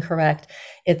factually incorrect.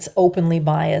 It's openly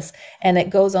biased. And it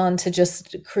goes on to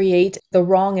just create the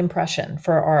wrong impression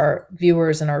for our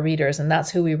viewers and our readers. And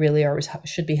that's who we really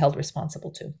should be held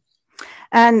responsible to.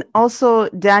 And also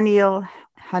Daniel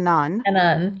Hanan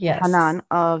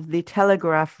of The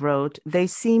Telegraph wrote, "They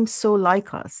seem so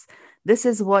like us. This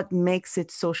is what makes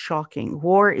it so shocking.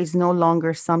 War is no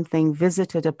longer something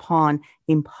visited upon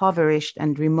impoverished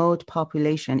and remote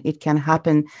population. It can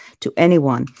happen to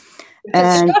anyone."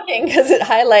 It's shocking because it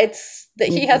highlights that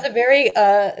he has a very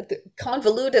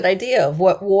convoluted idea of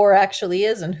what war actually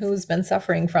is and who's been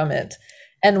suffering from it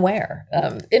and where.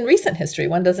 In recent history,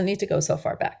 one doesn't need to go so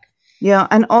far back. Yeah,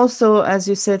 and also, as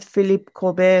you said, Philippe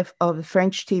Colbert of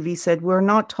French TV said, "We're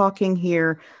not talking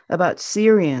here about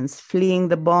Syrians fleeing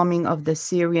the bombing of the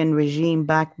Syrian regime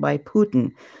backed by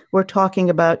Putin. We're talking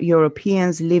about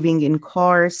Europeans living in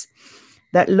cars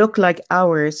that look like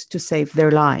ours to save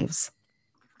their lives."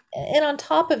 And on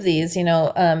top of these,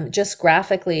 just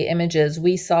graphically images,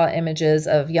 we saw images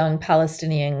of young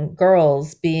Palestinian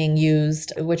girls being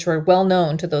used, which were well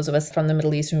known to those of us from the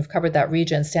Middle East who've covered that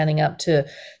region, standing up to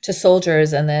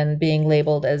soldiers and then being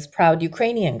labeled as proud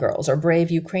Ukrainian girls or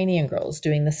brave Ukrainian girls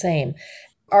doing the same.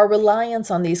 Our reliance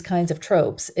on these kinds of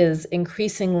tropes is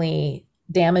increasingly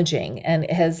damaging, and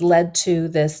it has led to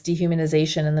this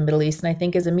dehumanization in the Middle East. And I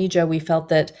think as a media, we felt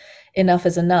that enough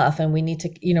is enough, and we need to,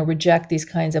 reject these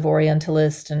kinds of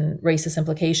Orientalist and racist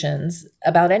implications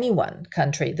about any one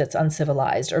country that's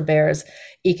uncivilized or bears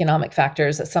economic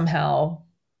factors that somehow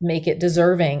make it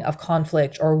deserving of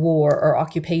conflict or war or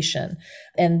occupation.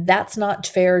 And that's not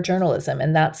fair journalism,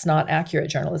 and that's not accurate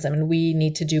journalism. And we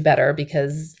need to do better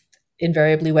because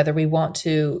invariably, whether we want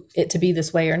it to be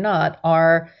this way or not,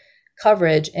 our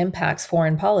coverage impacts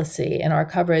foreign policy, and our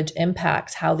coverage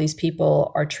impacts how these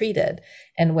people are treated.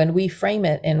 And when we frame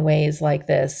it in ways like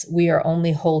this, we are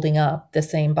only holding up the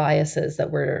same biases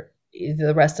that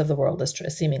the rest of the world is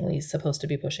seemingly supposed to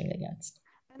be pushing against.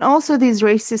 And also, these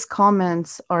racist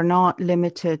comments are not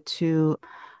limited to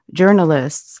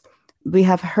journalists. We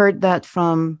have heard that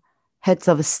from heads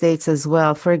of states as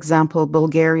well. For example,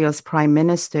 Bulgaria's Prime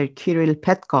Minister Kirill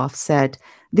Petkov said,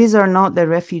 "These are not the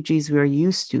refugees we are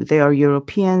used to. They are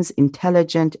Europeans,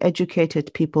 intelligent,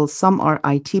 educated people. Some are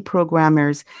IT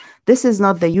programmers. This is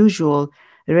not the usual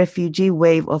refugee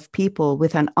wave of people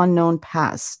with an unknown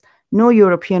past. No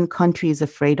European country is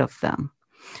afraid of them."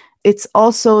 It's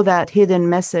also that hidden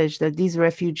message that these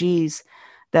refugees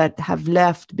that have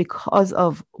left because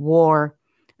of war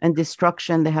and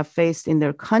destruction they have faced in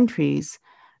their countries,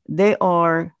 they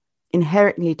are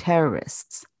inherently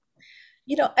terrorists.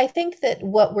 I think that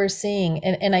what we're seeing,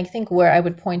 and I think where I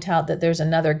would point out that there's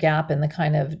another gap in the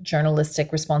kind of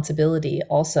journalistic responsibility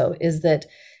also, is that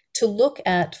to look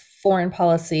at foreign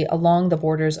policy along the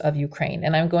borders of Ukraine,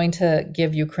 and I'm going to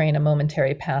give Ukraine a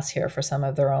momentary pass here for some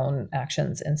of their own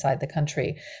actions inside the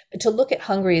country, to look at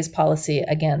Hungary's policy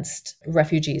against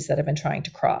refugees that have been trying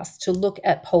to cross, to look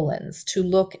at Poland's, to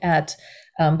look at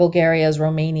Bulgaria's,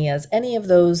 Romania's, any of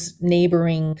those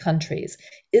neighboring countries,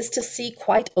 is to see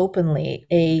quite openly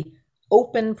a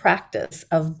open practice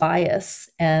of bias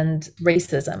and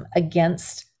racism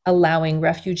against allowing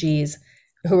refugees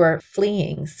who are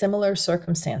fleeing similar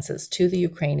circumstances to the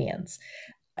Ukrainians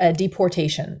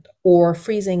deportation or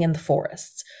freezing in the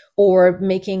forests or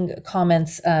making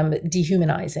comments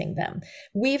dehumanizing them.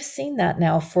 We've seen that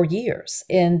now for years,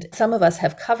 and some of us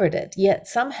have covered it. Yet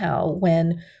somehow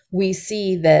when we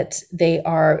see that they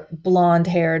are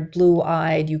blonde-haired,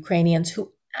 blue-eyed Ukrainians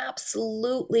who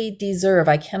absolutely deserve,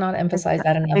 I cannot emphasize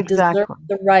that enough, deserve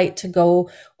the right to go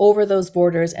over those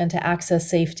borders and to access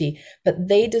safety. But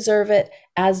they deserve it,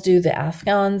 as do the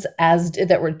Afghans,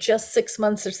 that were just 6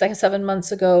 months or 7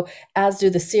 months ago, as do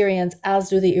the Syrians, as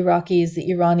do the Iraqis, the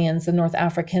Iranians, the North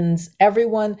Africans,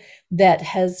 everyone that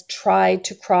has tried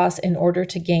to cross in order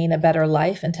to gain a better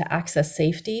life and to access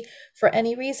safety for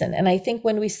any reason. And I think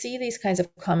when we see these kinds of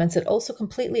comments, it also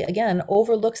completely, again,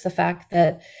 overlooks the fact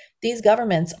that these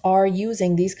governments are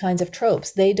using these kinds of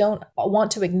tropes. They don't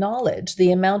want to acknowledge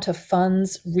the amount of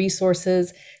funds,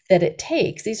 resources that it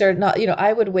takes. These are not,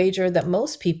 I would wager that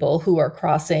most people who are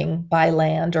crossing by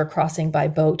land or crossing by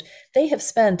boat, they have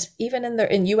spent, even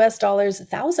in US dollars,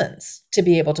 thousands to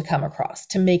be able to come across,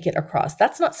 to make it across.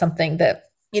 That's not something that,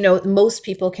 most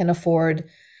people can afford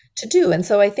to do. And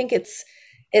so I think it's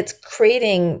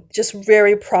creating just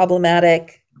very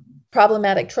problematic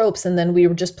tropes, and then we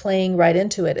were just playing right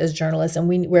into it as journalists,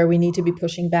 and where we need to be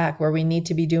pushing back, where we need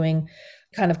to be doing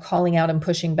kind of calling out and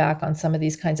pushing back on some of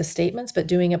these kinds of statements, but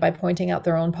doing it by pointing out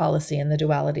their own policy and the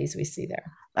dualities we see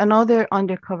there. Another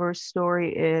undercover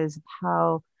story is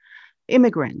how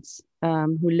immigrants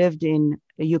who lived in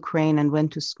Ukraine and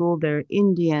went to school there,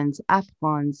 Indians,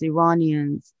 Afghans,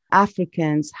 Iranians,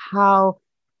 Africans, how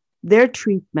their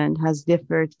treatment has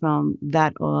differed from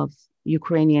that of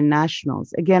Ukrainian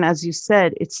nationals. Again, as you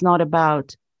said, it's not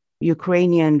about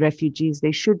Ukrainian refugees.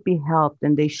 They should be helped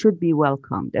and they should be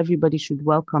welcomed. Everybody should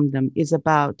welcome them. It's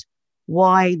about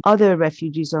why other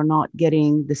refugees are not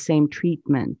getting the same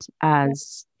treatment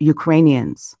as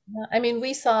Ukrainians. I mean,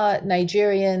 we saw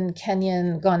Nigerian,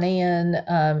 Kenyan, Ghanaian,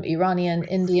 Iranian,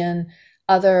 Indian,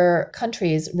 other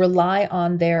countries rely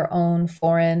on their own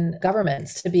foreign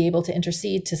governments to be able to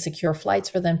intercede, to secure flights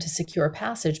for them, to secure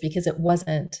passage, because it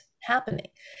wasn't happening.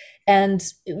 And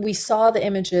we saw the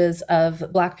images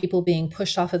of Black people being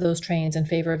pushed off of those trains in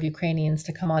favor of Ukrainians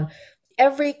to come on.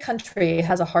 Every country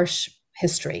has a harsh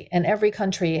history, and every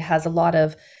country has a lot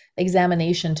of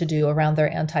examination to do around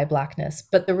their anti-Blackness.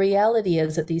 But the reality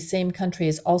is that these same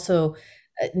countries also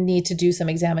need to do some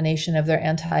examination of their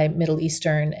anti-Middle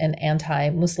Eastern and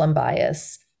anti-Muslim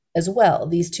bias as well.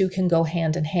 These two can go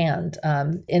hand in hand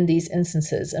in these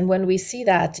instances. And when we see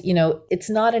that, it's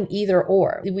not an either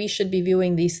or. We should be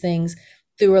viewing these things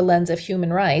through a lens of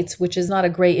human rights, which is not a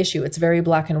gray issue. It's very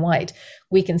black and white.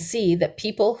 We can see that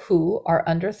people who are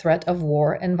under threat of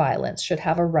war and violence should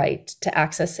have a right to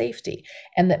access safety,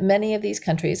 and that many of these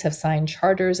countries have signed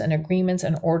charters and agreements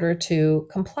in order to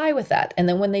comply with that. And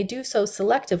then when they do so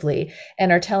selectively and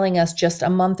are telling us just a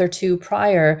month or two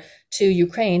prior to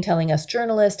Ukraine, telling us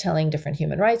journalists, telling different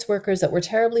human rights workers that we're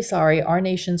terribly sorry, our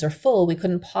nations are full, we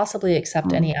couldn't possibly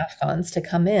accept any Afghans to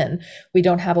come in. We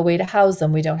don't have a way to house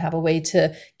them. We don't have a way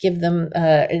to give them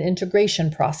an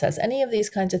integration process, any of these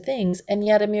kinds of things. And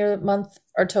yet a mere month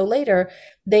or so later,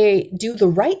 they do the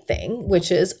right thing,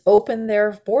 which is open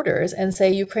their borders and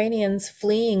say, Ukrainians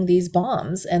fleeing these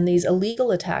bombs and these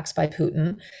illegal attacks by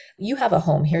Putin, you have a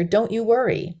home here, don't you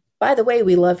worry. By the way,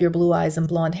 we love your blue eyes and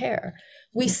blonde hair.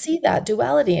 We see that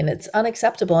duality, and it's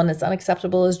unacceptable. And it's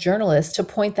unacceptable as journalists to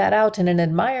point that out in an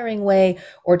admiring way,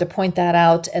 or to point that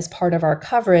out as part of our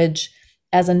coverage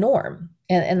as a norm.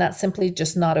 And that's simply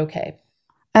just not okay.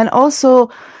 And also,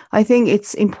 I think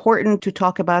it's important to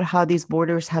talk about how these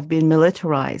borders have been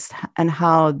militarized and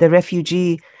how the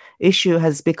refugee issue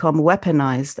has become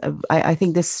weaponized. I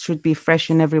think this should be fresh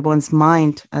in everyone's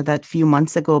mind that a few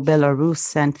months ago, Belarus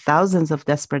sent thousands of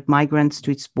desperate migrants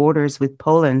to its borders with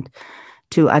Poland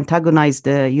to antagonize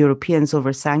the Europeans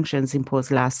over sanctions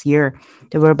imposed last year.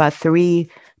 There were about 3,000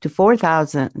 to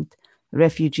 4,000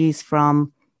 refugees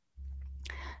from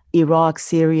Iraq,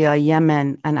 Syria,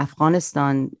 Yemen, and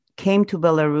Afghanistan came to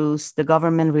Belarus. The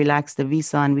government relaxed the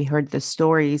visa, and we heard the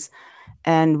stories.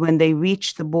 And when they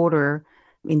reached the border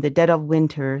in the dead of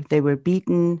winter, they were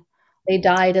beaten. They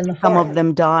died in the forest. Some of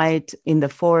them died in the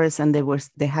forest, and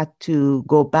they had to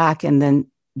go back and then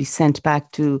be sent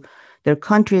back to their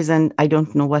countries. And I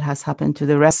don't know what has happened to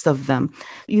the rest of them.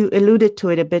 You alluded to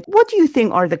it a bit. What do you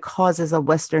think are the causes of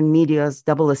Western media's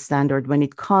double standard when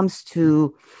it comes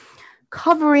to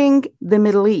covering the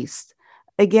Middle East?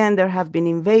 Again, there have been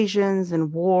invasions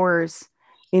and wars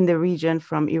in the region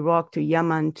from Iraq to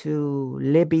Yemen to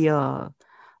Libya,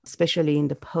 especially in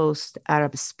the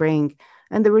post-Arab Spring.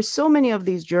 And there were so many of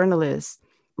these journalists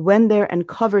went there and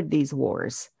covered these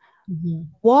wars.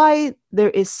 why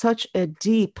there is such a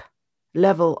deep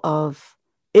level of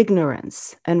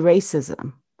ignorance and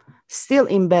racism still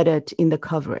embedded in the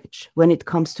coverage when it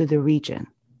comes to the region.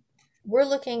 We're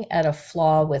looking at a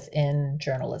flaw within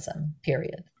journalism,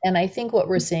 period. And I think what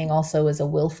we're seeing also is a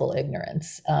willful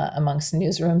ignorance amongst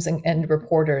newsrooms and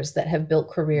reporters that have built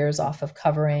careers off of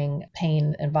covering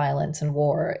pain and violence and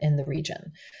war in the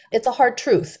region. It's a hard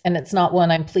truth, and it's not one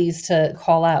I'm pleased to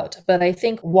call out. But I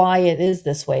think why it is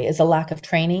this way is a lack of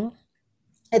training.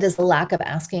 It is the lack of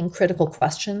asking critical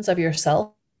questions of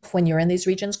yourself when you're in these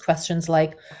regions, questions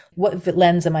like, what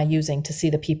lens am I using to see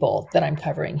the people that I'm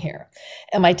covering here?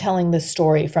 Am I telling this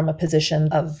story from a position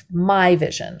of my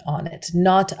vision on it,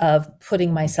 not of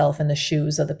putting myself in the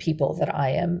shoes of the people that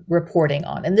I am reporting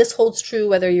on? And this holds true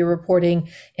whether you're reporting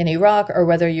in Iraq or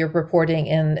whether you're reporting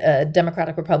in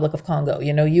Democratic Republic of Congo.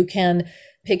 You can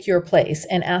pick your place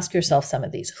and ask yourself some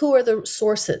of these. Who are the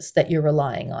sources that you're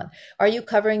relying on? Are you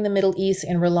covering the Middle East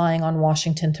and relying on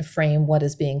Washington to frame what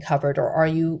is being covered? Or are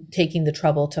you taking the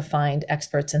trouble to find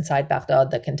experts inside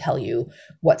Baghdad that can tell you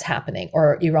what's happening,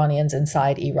 or Iranians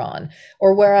inside Iran,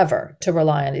 or wherever, to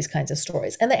rely on these kinds of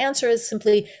stories? And the answer is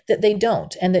simply that they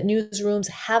don't, and that newsrooms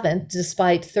haven't,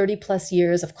 despite 30 plus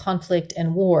years of conflict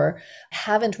and war,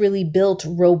 haven't really built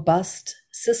robust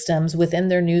systems within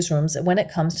their newsrooms when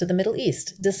it comes to the Middle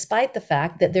East, despite the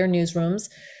fact that their newsrooms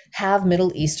have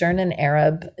Middle Eastern and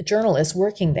Arab journalists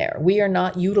working there. We are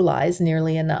not utilized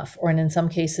nearly enough, or in some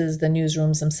cases, the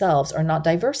newsrooms themselves are not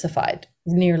diversified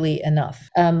nearly enough.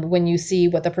 When you see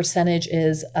what the percentage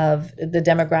is of the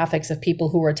demographics of people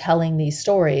who are telling these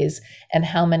stories and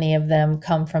how many of them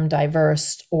come from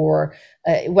diverse or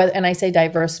and I say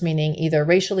diverse meaning either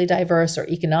racially diverse or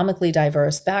economically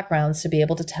diverse backgrounds to be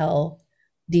able to tell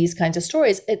these kinds of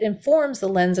stories, it informs the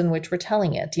lens in which we're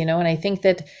telling it, and I think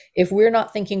that if we're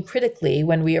not thinking critically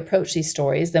when we approach these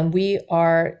stories, then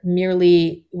we're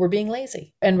being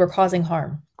lazy and we're causing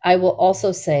harm. I will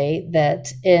also say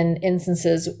that in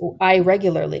instances, I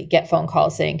regularly get phone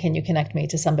calls saying, can you connect me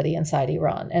to somebody inside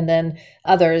Iran? And then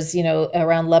others,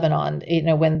 around Lebanon,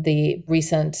 when the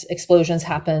recent explosions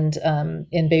happened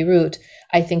in Beirut,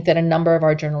 I think that a number of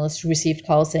our journalists received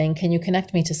calls saying, can you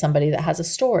connect me to somebody that has a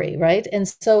story, right? And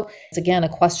so it's again a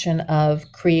question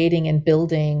of creating and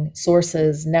building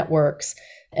sources, networks,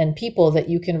 and people that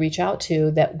you can reach out to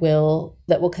that will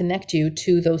connect you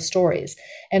to those stories.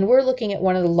 And we're looking at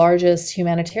one of the largest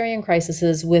humanitarian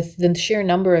crises with the sheer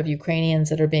number of Ukrainians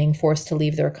that are being forced to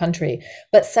leave their country.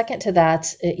 But second to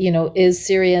that, is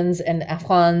Syrians and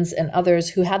Afghans and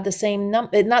others who had the same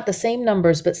not the same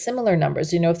numbers, but similar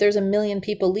numbers. If there's 1 million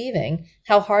people leaving,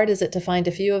 how hard is it to find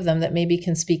a few of them that maybe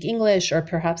can speak English or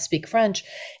perhaps speak French?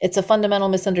 It's a fundamental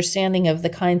misunderstanding of the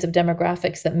kinds of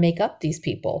demographics that make up these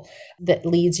people that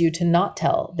leads you to not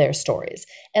tell their stories.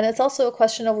 And it's also a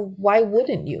question of why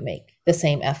wouldn't you make the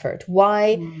same effort?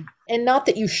 Why? And not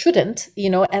that you shouldn't,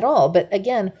 at all. But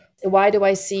again, why do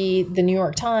I see the New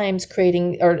York Times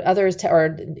creating or others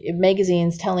or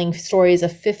magazines telling stories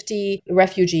of 50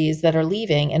 refugees that are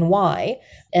leaving and why,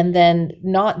 and then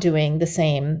not doing the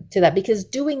same to that? Because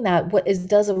doing that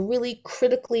does a really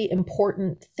critically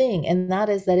important thing, and that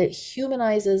is that it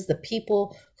humanizes the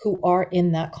people who are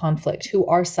in that conflict, who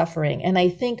are suffering. And I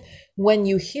think when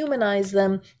you humanize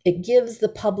them, it gives the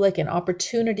public an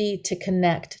opportunity to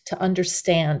connect, to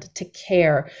understand, to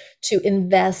care, to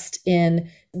invest in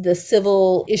the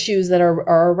civil issues that are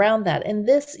around that. And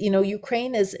this,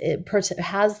 Ukraine has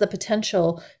the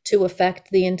potential to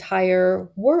affect the entire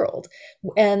world.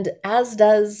 And as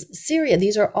does Syria.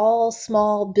 These are all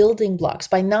small building blocks.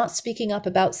 By not speaking up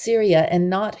about Syria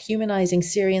and not humanizing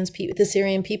the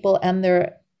Syrian people and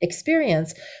their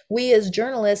experience, we as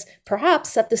journalists perhaps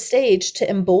set the stage to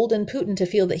embolden Putin to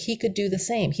feel that he could do the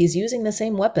same. He's using the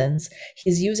same weapons.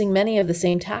 He's using many of the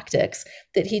same tactics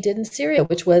that he did in Syria,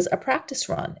 which was a practice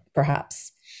run,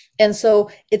 perhaps. And so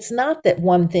it's not that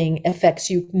one thing affects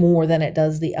you more than it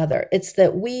does the other. It's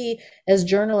that we as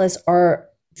journalists are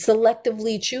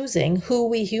selectively choosing who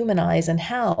we humanize and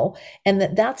how,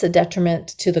 and that's a detriment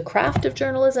to the craft of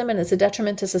journalism, and it's a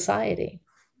detriment to society.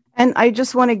 And I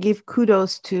just want to give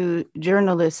kudos to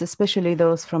journalists, especially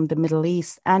those from the Middle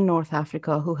East and North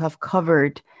Africa, who have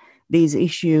covered these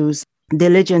issues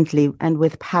diligently and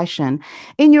with passion.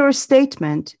 In your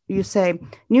statement, you say,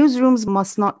 newsrooms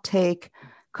must not take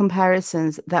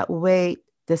comparisons that weigh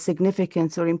the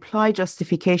significance or imply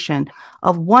justification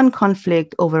of one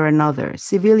conflict over another.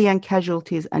 Civilian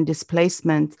casualties and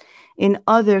displacement in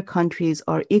other countries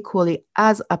are equally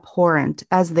as abhorrent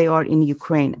as they are in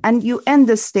Ukraine. And you end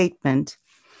the statement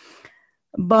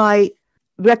by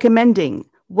recommending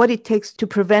what it takes to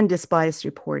prevent this biased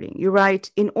reporting. You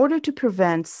write, in order to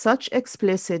prevent such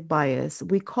explicit bias,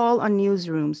 we call on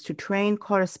newsrooms to train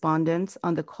correspondents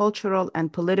on the cultural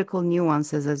and political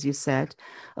nuances, as you said,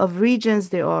 of regions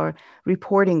they are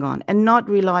reporting on, and not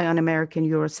rely on American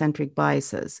Eurocentric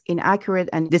biases. Inaccurate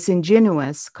and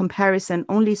disingenuous comparison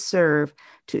only serve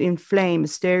to inflame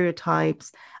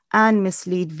stereotypes and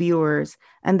mislead viewers,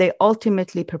 and they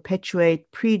ultimately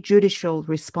perpetuate prejudicial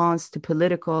response to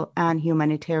political and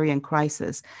humanitarian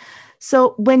crisis.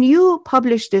 So when you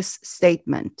published this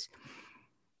statement,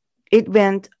 it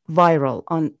went viral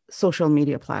on social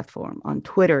media platform, on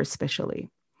Twitter especially.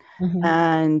 Mm-hmm.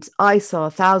 And I saw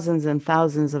thousands and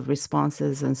thousands of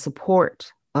responses and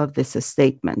support of this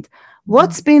statement. Mm-hmm.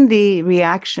 What's been the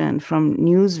reaction from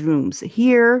newsrooms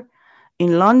here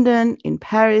in London, in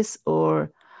Paris,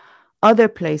 or other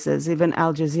places, even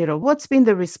Al Jazeera? What's been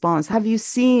the response? Have you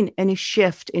seen any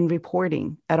shift in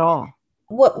reporting at all?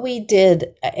 What we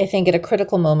did, I think, at a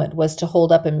critical moment was to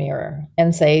hold up a mirror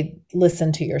and say,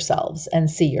 listen to yourselves and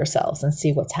see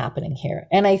what's happening here.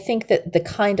 And I think that the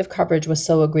kind of coverage was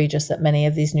so egregious that many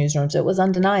of these newsrooms, it was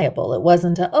undeniable. It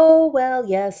wasn't oh, well,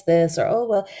 yes, this, or, oh,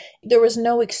 well, there was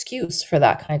no excuse for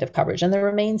that kind of coverage. And there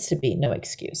remains to be no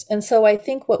excuse. And so I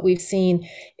think what we've seen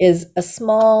is a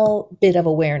small bit of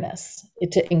awareness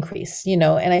to increase,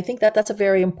 and I think that that's a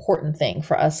very important thing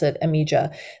for us at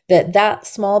Amija, that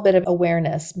small bit of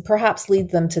awareness perhaps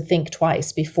leads them to think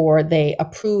twice before they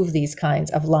approve these kinds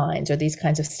of lines or these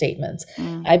kinds of statements.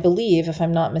 I believe, if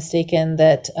I'm not mistaken,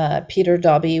 that Peter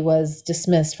Dobby was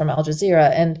dismissed from Al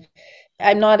Jazeera, and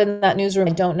I'm not in that newsroom.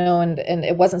 I don't know, and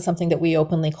it wasn't something that we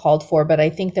openly called for, but I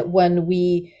think that when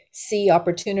we see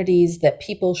opportunities that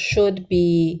people should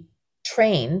be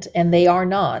trained and they are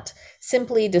not,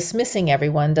 simply dismissing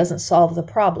everyone doesn't solve the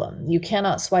problem. You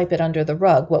cannot swipe it under the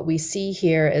rug. What we see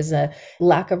here is a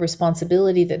lack of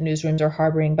responsibility that newsrooms are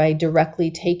harboring by directly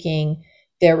taking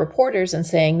their reporters and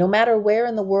saying, no matter where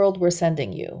in the world we're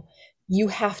sending you, you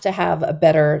have to have a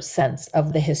better sense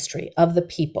of the history, of the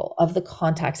people, of the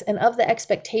contacts, and of the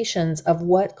expectations of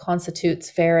what constitutes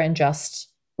fair and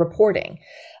just reporting.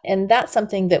 And that's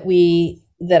something that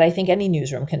I think any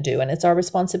newsroom can do. And it's our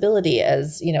responsibility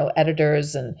as,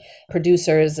 editors and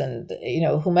producers and,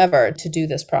 whomever to do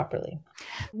this properly.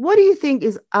 What do you think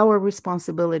is our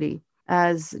responsibility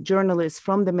as journalists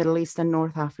from the Middle East and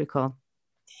North Africa?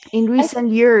 In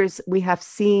recent years, we have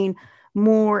seen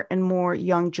more and more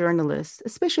young journalists,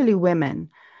 especially women,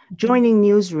 joining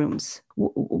newsrooms.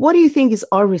 What do you think is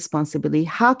our responsibility?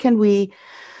 How can we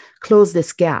close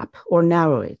this gap or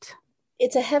narrow it?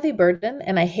 It's a heavy burden,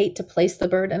 and I hate to place the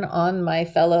burden on my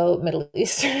fellow Middle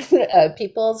Eastern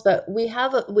peoples, but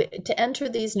to enter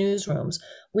these newsrooms,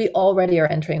 we already are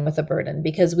entering with a burden,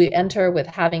 because we enter with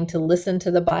having to listen to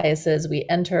the biases. We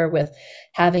enter with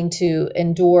having to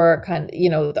endure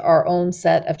our own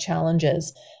set of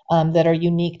challenges that are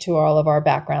unique to all of our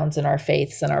backgrounds and our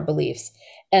faiths and our beliefs.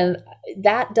 And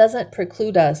that doesn't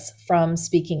preclude us from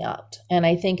speaking out. And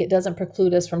I think it doesn't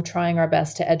preclude us from trying our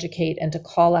best to educate and to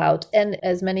call out. And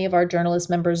as many of our journalist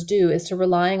members do, is to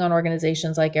relying on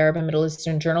organizations like Arab and Middle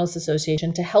Eastern Journalists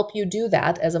Association to help you do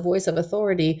that as a voice of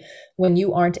authority when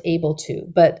you aren't able to.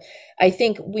 But I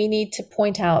think we need to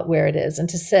point out where it is and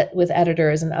to sit with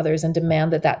editors and others and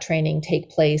demand that training take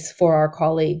place for our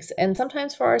colleagues and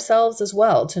sometimes for ourselves as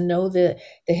well, to know the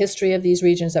history of these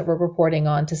regions that we're reporting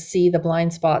on, to see the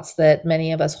blind spots that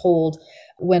many of us hold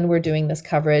when we're doing this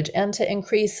coverage, and to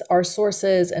increase our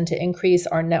sources and to increase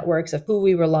our networks of who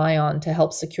we rely on to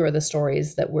help secure the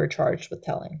stories that we're charged with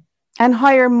telling. And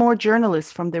hire more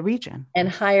journalists from the region. And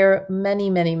hire many,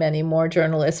 many, many more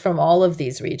journalists from all of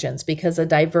these regions, because a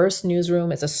diverse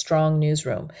newsroom is a strong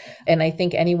newsroom. And I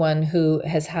think anyone who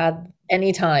has had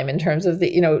any time in terms of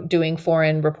doing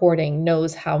foreign reporting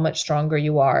knows how much stronger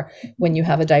you are when you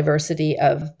have a diversity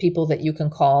of people that you can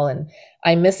call. And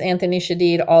I miss Anthony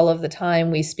Shadid all of the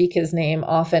time. We speak his name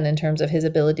often in terms of his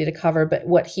ability to cover, but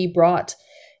what he brought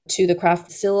to the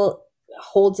craft still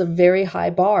holds a very high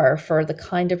bar for the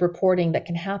kind of reporting that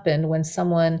can happen when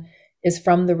someone is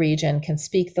from the region, can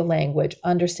speak the language,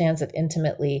 understands it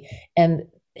intimately. And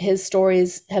his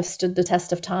stories have stood the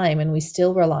test of time, and we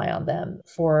still rely on them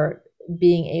for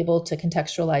being able to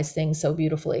contextualize things so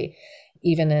beautifully,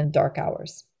 even in dark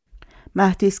hours.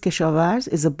 Madhdis Keshavarz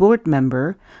is a board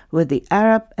member with the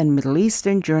Arab and Middle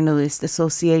Eastern Journalists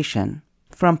Association.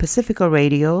 From Pacifica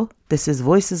Radio, this is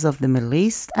Voices of the Middle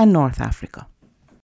East and North Africa.